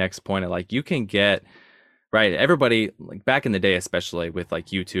into my next point of like, you can get, right, everybody, like back in the day, especially with like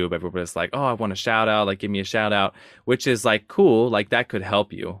YouTube, everybody's like, oh, I want a shout out, like give me a shout out, which is like cool, like that could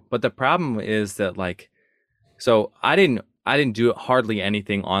help you. But the problem is that like, so I didn't do hardly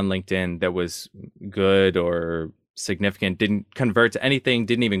anything on LinkedIn that was good or significant, didn't convert to anything,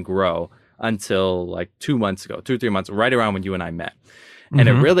 didn't even grow until like 2 months ago, 2 or 3 months, right around when you and I met. And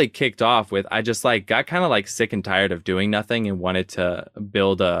it really kicked off with, I just like got kind of like sick and tired of doing nothing and wanted to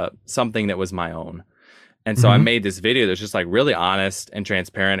build something that was my own. And so I made this video that's just like really honest and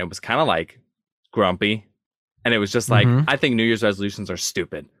transparent. It was kind of like grumpy. And it was just like, I think New Year's resolutions are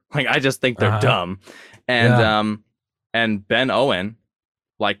stupid. Like, I just think they're dumb. And Ben Owen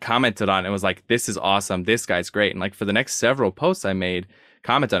like commented on it and was like, this is awesome. This guy's great. And like for the next several posts I made,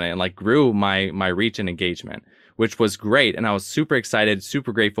 comment on it and like grew my reach and engagement, which was great. And I was super excited,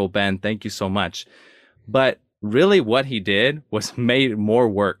 super grateful. Ben, thank you so much. But really what he did was made more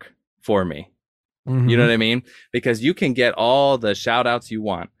work for me. You know what I mean? Because you can get all the shout outs you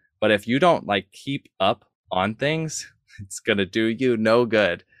want, but if you don't like keep up on things, it's going to do you no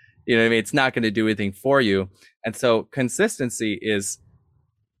good. You know what I mean? It's not going to do anything for you. And so consistency is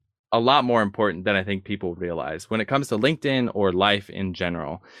a lot more important than I think people realize when it comes to LinkedIn or life in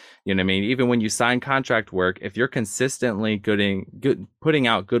general. You know what I mean? Even when you sign contract work, if you're consistently putting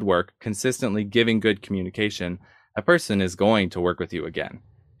out good work, consistently giving good communication, a person is going to work with you again.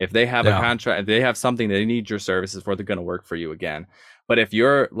 If they have a contract, if they have something they need your services for, they're going to work for you again. But if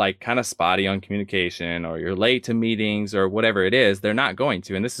you're like kind of spotty on communication, or you're late to meetings or whatever it is, they're not going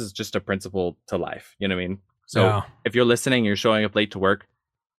to. And this is just a principle to life. You know what I mean? So if you're listening, you're showing up late to work,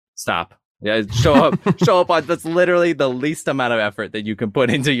 stop. Yeah, show up on, that's literally the least amount of effort that you can put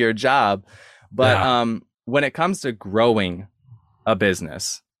into your job. But when it comes to growing a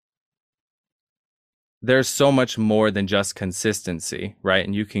business, there's so much more than just consistency, right?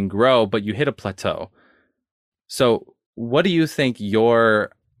 And you can grow, but you hit a plateau. So what do you think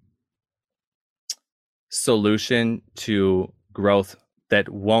your solution to growth that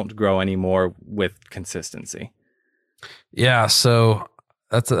won't grow anymore with consistency? Yeah, so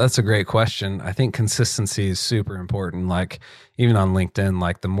that's a great question. I think consistency is super important. Like even on LinkedIn,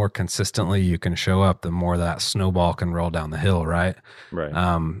 like the more consistently you can show up, the more that snowball can roll down the hill, right? Right.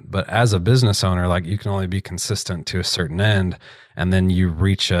 But as a business owner, like you can only be consistent to a certain end, and then you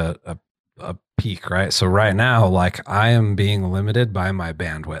reach a peak, right? So right now, like I am being limited by my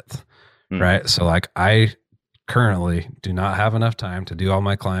bandwidth, right? So like I currently do not have enough time to do all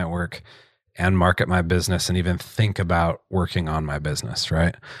my client work and market my business and even think about working on my business,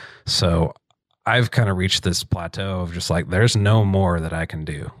 right? So I've kind of reached this plateau of just like, there's no more that I can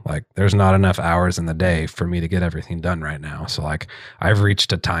do. Like there's not enough hours in the day for me to get everything done right now. So like I've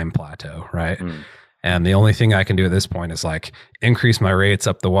reached a time plateau, right? And the only thing I can do at this point is like increase my rates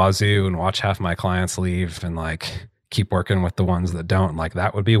up the wazoo and watch half my clients leave and like keep working with the ones that don't. Like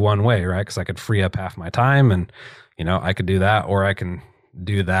that would be one way, right? Because I could free up half my time and, you know, I could do that, or I can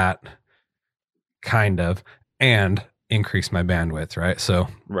do that kind of and increase my bandwidth, right? So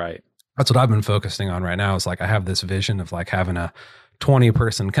that's what I've been focusing on right now is like I have this vision of like having a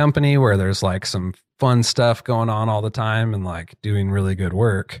 20-person company where there's like some fun stuff going on all the time and like doing really good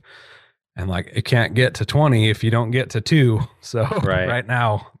work. And like it can't get to 20 if you don't get to 2. So right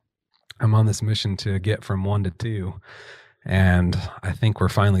now I'm on this mission to get from 1 to 2. And I think we're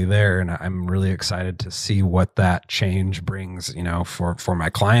finally there. And I'm really excited to see what that change brings, you know, for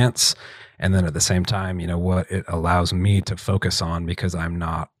my clients. And then at the same time, you know, what it allows me to focus on, because I'm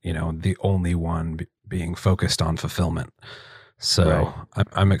not, you know, the only one being focused on fulfillment. So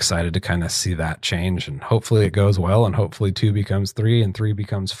I'm excited to kind of see that change, and hopefully it goes well, and hopefully 2 becomes 3 and 3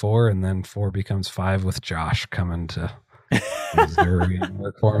 becomes 4 and then 4 becomes 5 with Josh coming to Missouri and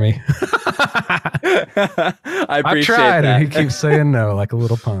work for me. I've tried, and he keeps saying no like a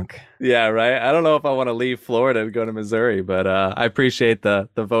little punk. Yeah, right. I don't know if I want to leave Florida to go to Missouri, but I appreciate the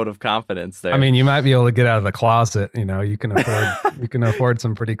vote of confidence there. I mean, you might be able to get out of the closet. You know, you can afford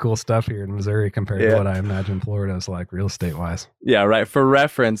some pretty cool stuff here in Missouri compared to what I imagine Florida is like real estate wise. Yeah, right. For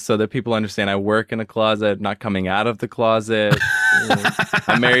reference, so that people understand, I work in a closet, not coming out of the closet.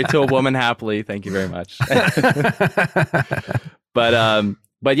 I'm married to a woman happily. Thank you very much.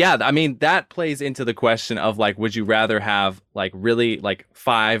 But yeah, I mean, that plays into the question of like, would you rather have like really like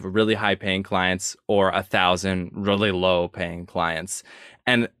 5 really high paying clients or 1,000 really low paying clients?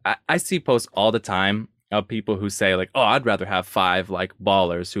 And I see posts all the time of people who say like, oh, I'd rather have 5 like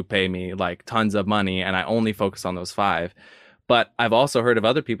ballers who pay me like tons of money and I only focus on those 5. But I've also heard of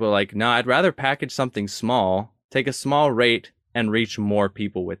other people like, no, I'd rather package something small, take a small rate and reach more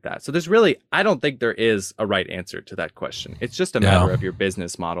people with that. So there's really, I don't think there is a right answer to that question. It's just a matter of your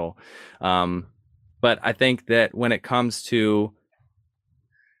business model. But I think that when it comes to,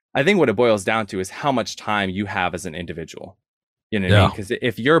 I think what it boils down to is how much time you have as an individual. You know what I mean? Because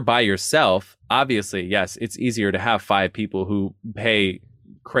if you're by yourself, obviously, yes, it's easier to have 5 people who pay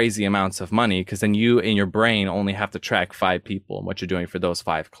crazy amounts of money, because then you in your brain only have to track 5 people and what you're doing for those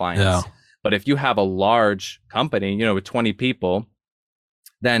 5 clients. Yeah. But if you have a large company, you know, with 20 people,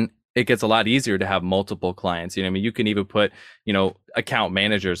 then it gets a lot easier to have multiple clients. You know what I mean? You can even put, you know, account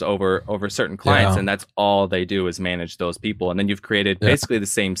managers over certain clients, and that's all they do is manage those people. And then you've created basically the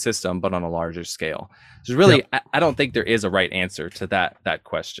same system, but on a larger scale. So really, I don't think there is a right answer to that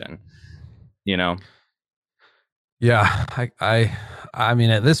question, you know? Yeah, I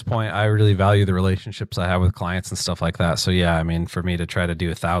mean, at this point, I really value the relationships I have with clients and stuff like that. So yeah, I mean, for me to try to do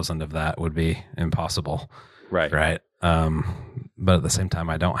 1,000 of that would be impossible. Right. But at the same time,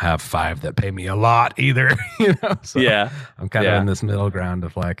 I don't have 5 that pay me a lot either. You know, so I'm kind of in this middle ground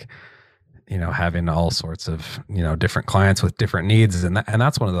of like, you know, having all sorts of, you know, different clients with different needs, and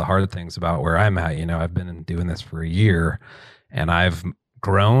that's one of the hard things about where I'm at. You know, I've been doing this for a year, and I've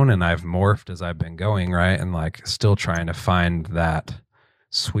grown and I've morphed as I've been going, right? And like still trying to find that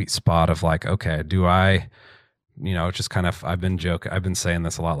sweet spot of like, okay, do I just kind of, I've been saying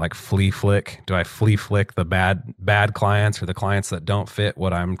this a lot, like flea flick. Do I flea flick the bad clients or the clients that don't fit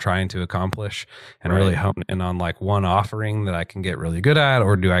what I'm trying to accomplish and really hone in on like one offering that I can get really good at?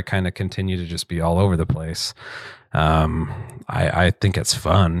 Or do I kind of continue to just be all over the place? I think it's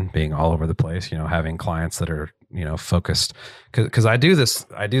fun being all over the place, having clients that are, focused, cause I do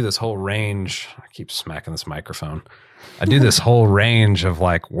this whole range. I keep smacking this microphone. I do this whole range of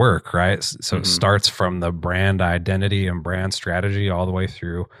like work, right? So it starts from the brand identity and brand strategy all the way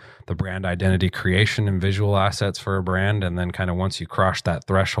through the brand identity creation and visual assets for a brand. And then kind of once you cross that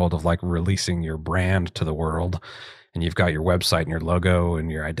threshold of like releasing your brand to the world, and you've got your website and your logo and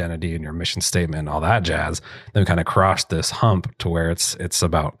your identity and your mission statement and all that jazz, then kind of cross this hump to where it's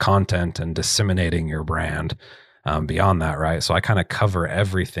about content and disseminating your brand beyond that, right? So I kind of cover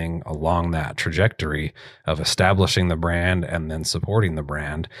everything along that trajectory of establishing the brand and then supporting the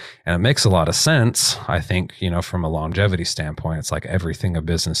brand. And it makes a lot of sense, I think, from a longevity standpoint. It's like everything a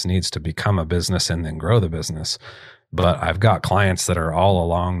business needs to become a business and then grow the business. But I've got clients that are all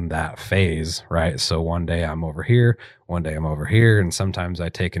along that phase, right? So one day I'm over here, one day I'm over here, and sometimes I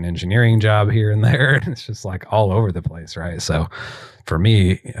take an engineering job here and there, and it's just like all over the place, right? So for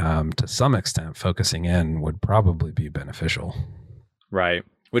me, to some extent, focusing in would probably be beneficial. Right.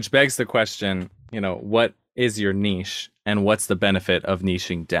 Which begs the question, what is your niche and what's the benefit of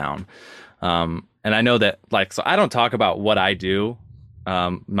niching down? And I know that so I don't talk about what I do,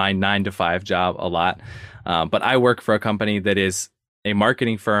 my 9-to-5 job a lot. But I work for a company that is a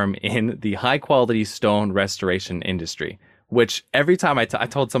marketing firm in the high quality stone restoration industry, which every time I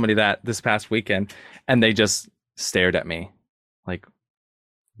told somebody that this past weekend, and they just stared at me like,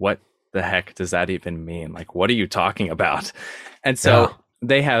 what the heck does that even mean? Like, what are you talking about? And so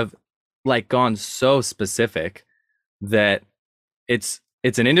they have gone so specific that it's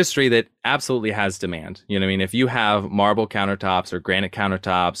an industry that absolutely has demand. You know what I mean? If you have marble countertops or granite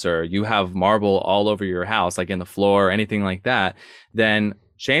countertops, or you have marble all over your house, like in the floor or anything like that, then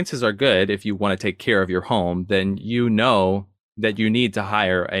chances are good, if you want to take care of your home, then that you need to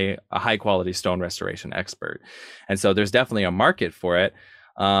hire a high quality stone restoration expert. And so there's definitely a market for it.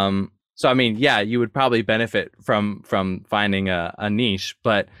 So, I mean, yeah, you would probably benefit from finding a niche,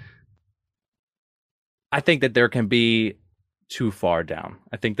 but I think that there can be too far down.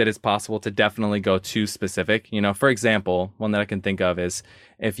 I think that it's possible to definitely go too specific. For example, one that I can think of is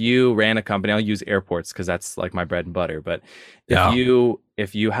if you ran a company, I'll use airports because that's like my bread and butter. But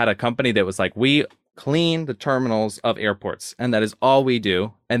if you had a company that was like, we clean the terminals of airports and that is all we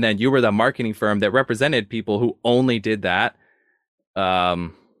do, and then you were the marketing firm that represented people who only did that,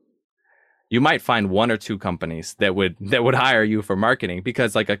 you might find one or two companies that would hire you for marketing,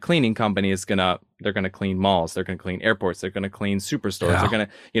 because like a cleaning company they're gonna clean malls, they're gonna clean airports, they're gonna clean superstores, they're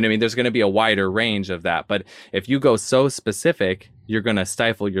gonna, there's gonna be a wider range of that. But if you go so specific, you're gonna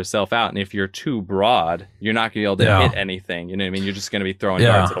stifle yourself out, and if you're too broad, you're not gonna be able to hit anything. You know what I mean? You're just gonna be throwing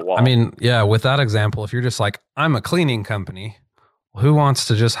darts at a wall. I mean, with that example, if you're just like, I'm a cleaning company, who wants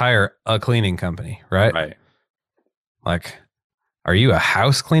to just hire a cleaning company, right? Right. Like, are you a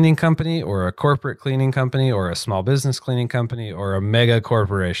house cleaning company or a corporate cleaning company or a small business cleaning company or a mega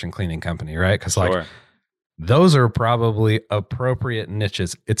corporation cleaning company, right? Because those are probably appropriate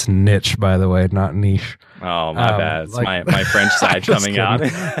niches. It's niche, by the way, not niche. Oh, my bad. It's my French side coming out.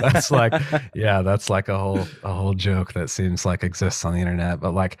 That's like a whole joke that seems like exists on the internet.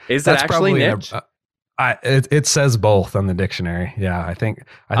 But like, is that actually niche? It says both on the dictionary. Yeah, I think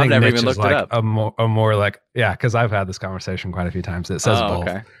I've never niche even looked is like it up. a more like, because I've had this conversation quite a few times. It says both.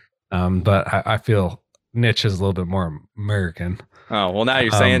 Okay. But I feel niche is a little bit more American. Oh, well, now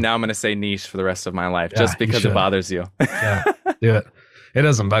you're saying, now I'm going to say niche for the rest of my life, just because it bothers you. Yeah, do it. It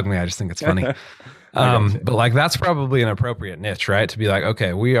doesn't bug me. I just think it's funny. But like, that's probably an appropriate niche, right? To be like,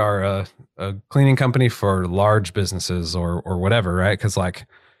 okay, we are a cleaning company for large businesses or whatever, right? Because like,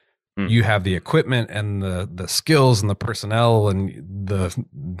 you have the equipment and the skills and the personnel and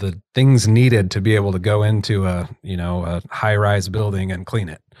the things needed to be able to go into a high rise building and clean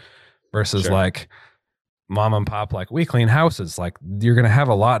it, versus like mom and pop, like we clean houses. Like, you're going to have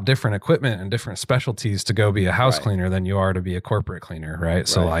a lot different equipment and different specialties to go be a house cleaner than you are to be a corporate cleaner, right?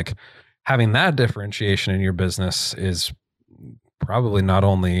 So like, having that differentiation in your business is probably not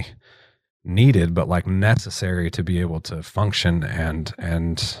only needed, but like necessary to be able to function and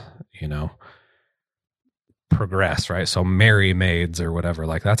progress, right? So Merry Maids or whatever,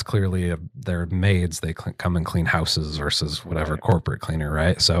 like that's clearly they're maids. They come and clean houses versus whatever corporate cleaner,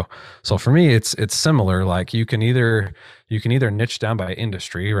 right? So for me, it's similar. Like you can either niche down by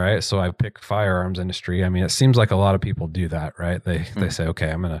industry, right? So I pick firearms industry. I mean, it seems like a lot of people do that, right? They say, okay,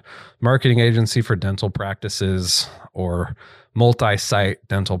 I'm in a marketing agency for dental practices or multi-site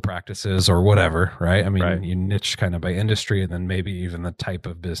dental practices or whatever, right? I mean, you niche kind of by industry and then maybe even the type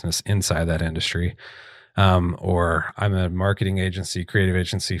of business inside that industry. Or I'm a marketing agency, creative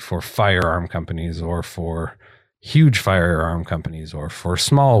agency for firearm companies or for huge firearm companies or for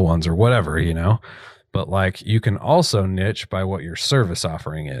small ones or whatever, you know, but like you can also niche by what your service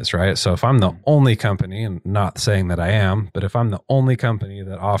offering is, right? So if I'm the only company, and not saying that I am, but if I'm the only company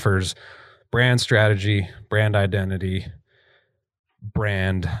that offers brand strategy, brand identity,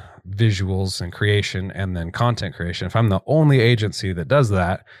 brand visuals and creation, and then content creation, if I'm the only agency that does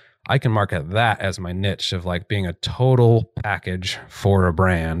that, I can market that as my niche of like being a total package for a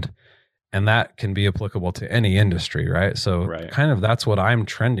brand. And that can be applicable to any industry, right? So kind of that's what I'm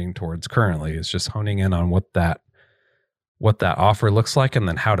trending towards currently, is just honing in on what that offer looks like and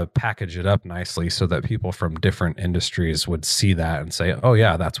then how to package it up nicely so that people from different industries would see that and say, oh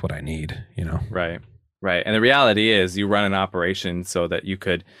yeah, that's what I need, you know? Right. And the reality is you run an operation so that you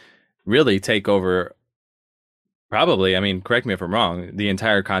could really take over probably, I mean, correct me if I'm wrong, the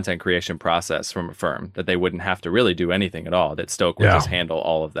entire content creation process from a firm, that they wouldn't have to really do anything at all, that Stoke would just handle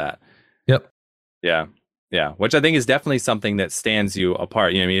all of that. Yep. Yeah. Which I think is definitely something that stands you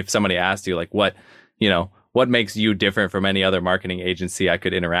apart. You know, I mean, if somebody asked you like, what makes you different from any other marketing agency I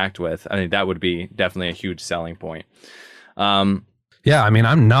could interact with, I think that would be definitely a huge selling point. Yeah, I mean,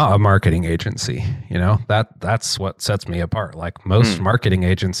 I'm not a marketing agency, you know, that's what sets me apart. Like most marketing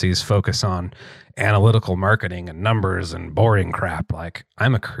agencies focus on analytical marketing and numbers and boring crap. Like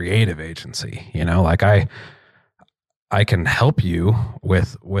I'm a creative agency, you know, like I can help you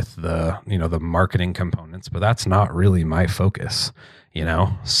with the, you know, the marketing components, but that's not really my focus, you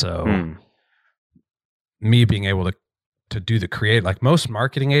know? So me being able to do the creative, like most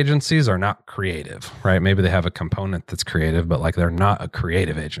marketing agencies are not creative, right? Maybe they have a component that's creative, but like they're not a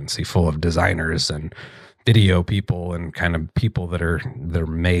creative agency full of designers and video people and kind of people they're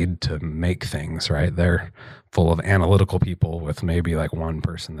made to make things, right? They're full of analytical people with maybe like one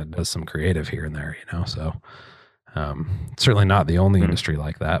person that does some creative here and there, you know? So certainly not the only industry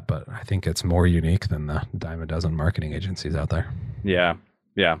like that, but I think it's more unique than the dime a dozen marketing agencies out there. Yeah.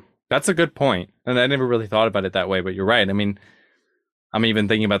 That's a good point. And I never really thought about it that way, but you're right. I mean, I'm even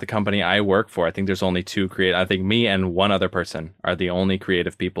thinking about the company I work for. I think there's only two creative. I think me and one other person are the only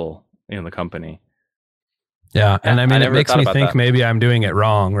creative people in the company. Yeah. And I mean, it makes me think that. Maybe I'm doing it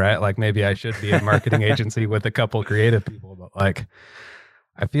wrong, right? Like maybe I should be a marketing agency with a couple creative people, but like,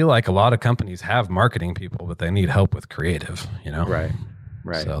 I feel like a lot of companies have marketing people, but they need help with creative, you know?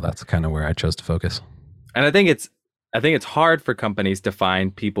 Right. So that's kind of where I chose to focus. And I think it's hard for companies to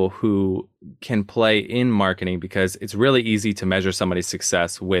find people who can play in marketing because it's really easy to measure somebody's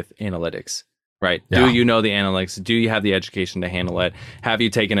success with analytics, right? Yeah. Do you know the analytics? Do you have the education to handle it? Have you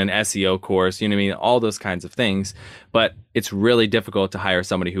taken an SEO course? You know what I mean? All those kinds of things. But it's really difficult to hire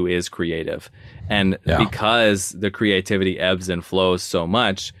somebody who is creative. And because the creativity ebbs and flows so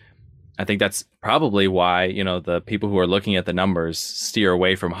much, I think that's probably why, you know, the people who are looking at the numbers steer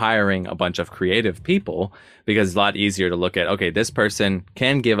away from hiring a bunch of creative people, because it's a lot easier to look at, okay, this person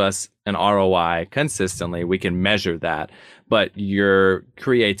can give us an ROI consistently. We can measure that. But your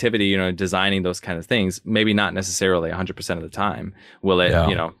creativity, you know, designing those kind of things, maybe not necessarily 100% of the time will it,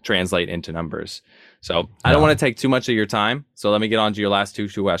 you know, translate into numbers. So I don't want to take too much of your time. So let me get on to your last two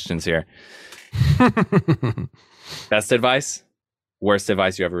questions here. Best advice, worst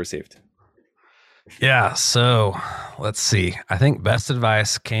advice you ever received? Yeah, so let's see. I think best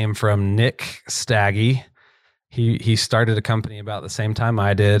advice came from Nick Staggy. He started a company about the same time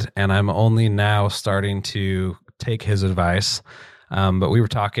I did, and I'm only now starting to take his advice. But we were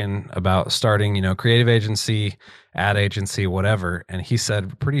talking about starting, you know, creative agency, ad agency, whatever. And he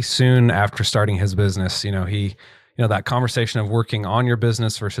said pretty soon after starting his business, you know, that conversation of working on your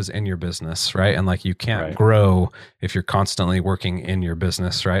business versus in your business, right? And like you can't grow if you're constantly working in your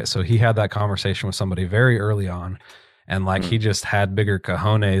business, right? So he had that conversation with somebody very early on, and like he just had bigger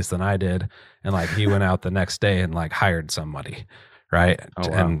cojones than I did, and like he went out the next day and like hired somebody, right? Oh,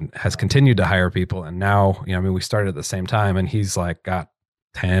 wow. And has continued to hire people. And now, you know, I mean, we started at the same time, and he's like got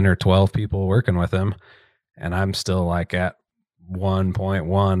 10 or 12 people working with him, and I'm still like at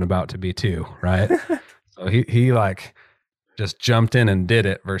 1.1, about to be 2, right? So he like just jumped in and did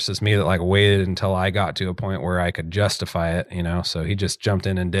it versus me that like waited until I got to a point where I could justify it, you know? So he just jumped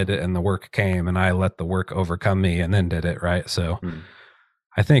in and did it and the work came and I let the work overcome me and then did it. Right. So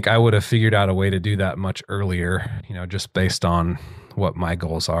I think I would have figured out a way to do that much earlier, you know, just based on what my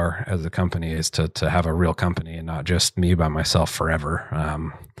goals are as a company is to have a real company and not just me by myself forever.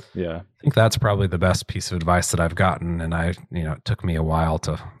 I think that's probably the best piece of advice that I've gotten. And it took me a while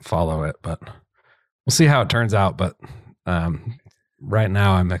to follow it, but we'll see how it turns out. But right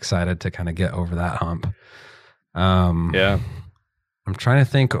now I'm excited to kind of get over that hump. I'm trying to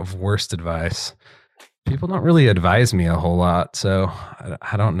think of worst advice. People don't really advise me a whole lot, so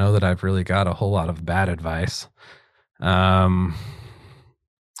I don't know that I've really got a whole lot of bad advice.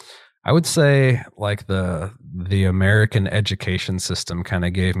 I would say like the American education system kind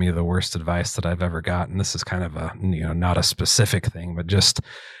of gave me the worst advice that I've ever gotten. This is kind of a, not a specific thing, but just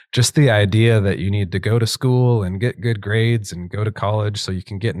the idea that you need to go to school and get good grades and go to college so you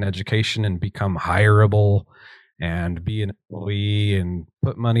can get an education and become hireable and be an employee and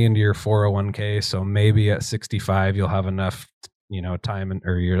put money into your 401k. So maybe at 65, you'll have enough, time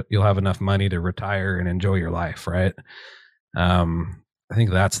or you'll have enough money to retire and enjoy your life. Right. I think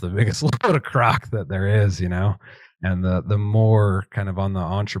that's the biggest load of crock that there is, and the more kind of on the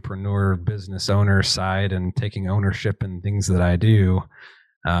entrepreneur business owner side and taking ownership in things that I do,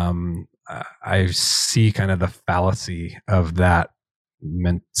 I see kind of the fallacy of that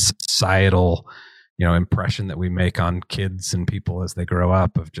societal, impression that we make on kids and people as they grow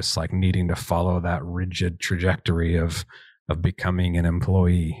up of just like needing to follow that rigid trajectory of becoming an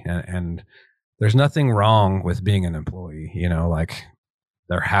employee. And there's nothing wrong with being an employee, like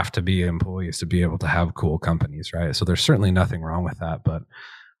there have to be employees to be able to have cool companies, right? So there's certainly nothing wrong with that. But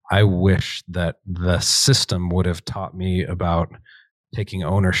I wish that the system would have taught me about taking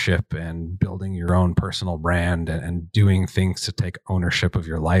ownership and building your own personal brand and doing things to take ownership of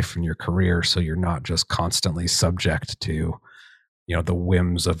your life and your career. So you're not just constantly subject to, the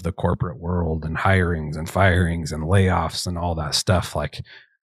whims of the corporate world and hirings and firings and layoffs and all that stuff. Like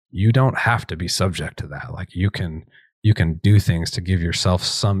you don't have to be subject to that. Like you can do things to give yourself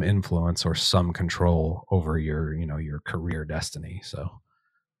some influence or some control over your career destiny. So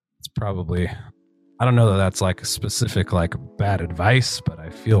it's probably, I don't know that that's like a specific, like bad advice, but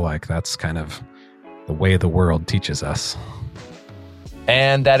I feel like that's kind of the way the world teaches us.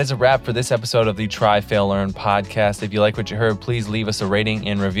 And that is a wrap for this episode of the Try, Fail, Learn podcast. If you like what you heard, please leave us a rating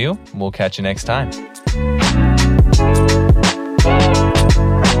and review. We'll catch you next time.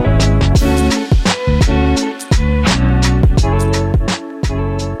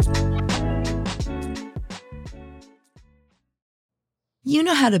 You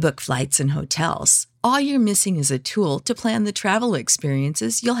know how to book flights and hotels. All you're missing is a tool to plan the travel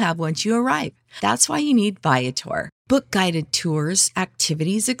experiences you'll have once you arrive. That's why you need Viator. Book guided tours,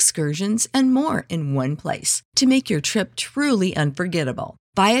 activities, excursions, and more in one place to make your trip truly unforgettable.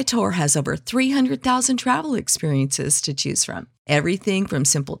 Viator has over 300,000 travel experiences to choose from. Everything from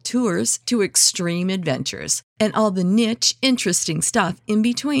simple tours to extreme adventures and all the niche, interesting stuff in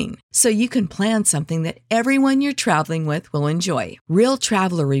between. So you can plan something that everyone you're traveling with will enjoy. Real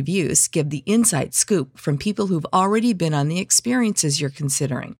traveler reviews give the inside scoop from people who've already been on the experiences you're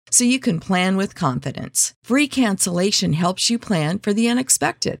considering. So you can plan with confidence. Free cancellation helps you plan for the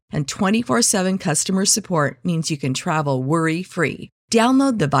unexpected. And 24/7 customer support means you can travel worry-free.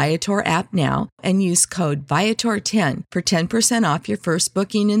 Download the Viator app now and use code Viator10 for 10% off your first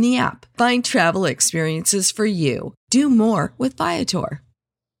booking in the app. Find travel experiences for you. Do more with Viator.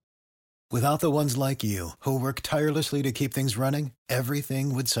 Without the ones like you, who work tirelessly to keep things running,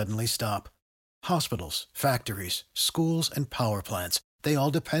 everything would suddenly stop. Hospitals, factories, schools, and power plants, they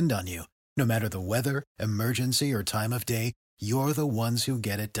all depend on you. No matter the weather, emergency, or time of day, you're the ones who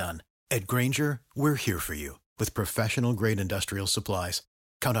get it done. At Grainger, we're here for you. With professional-grade industrial supplies,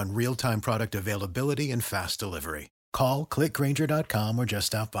 count on real-time product availability and fast delivery. Call, click Grainger.com, or just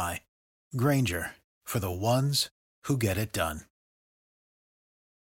stop by. Grainger, for the ones who get it done.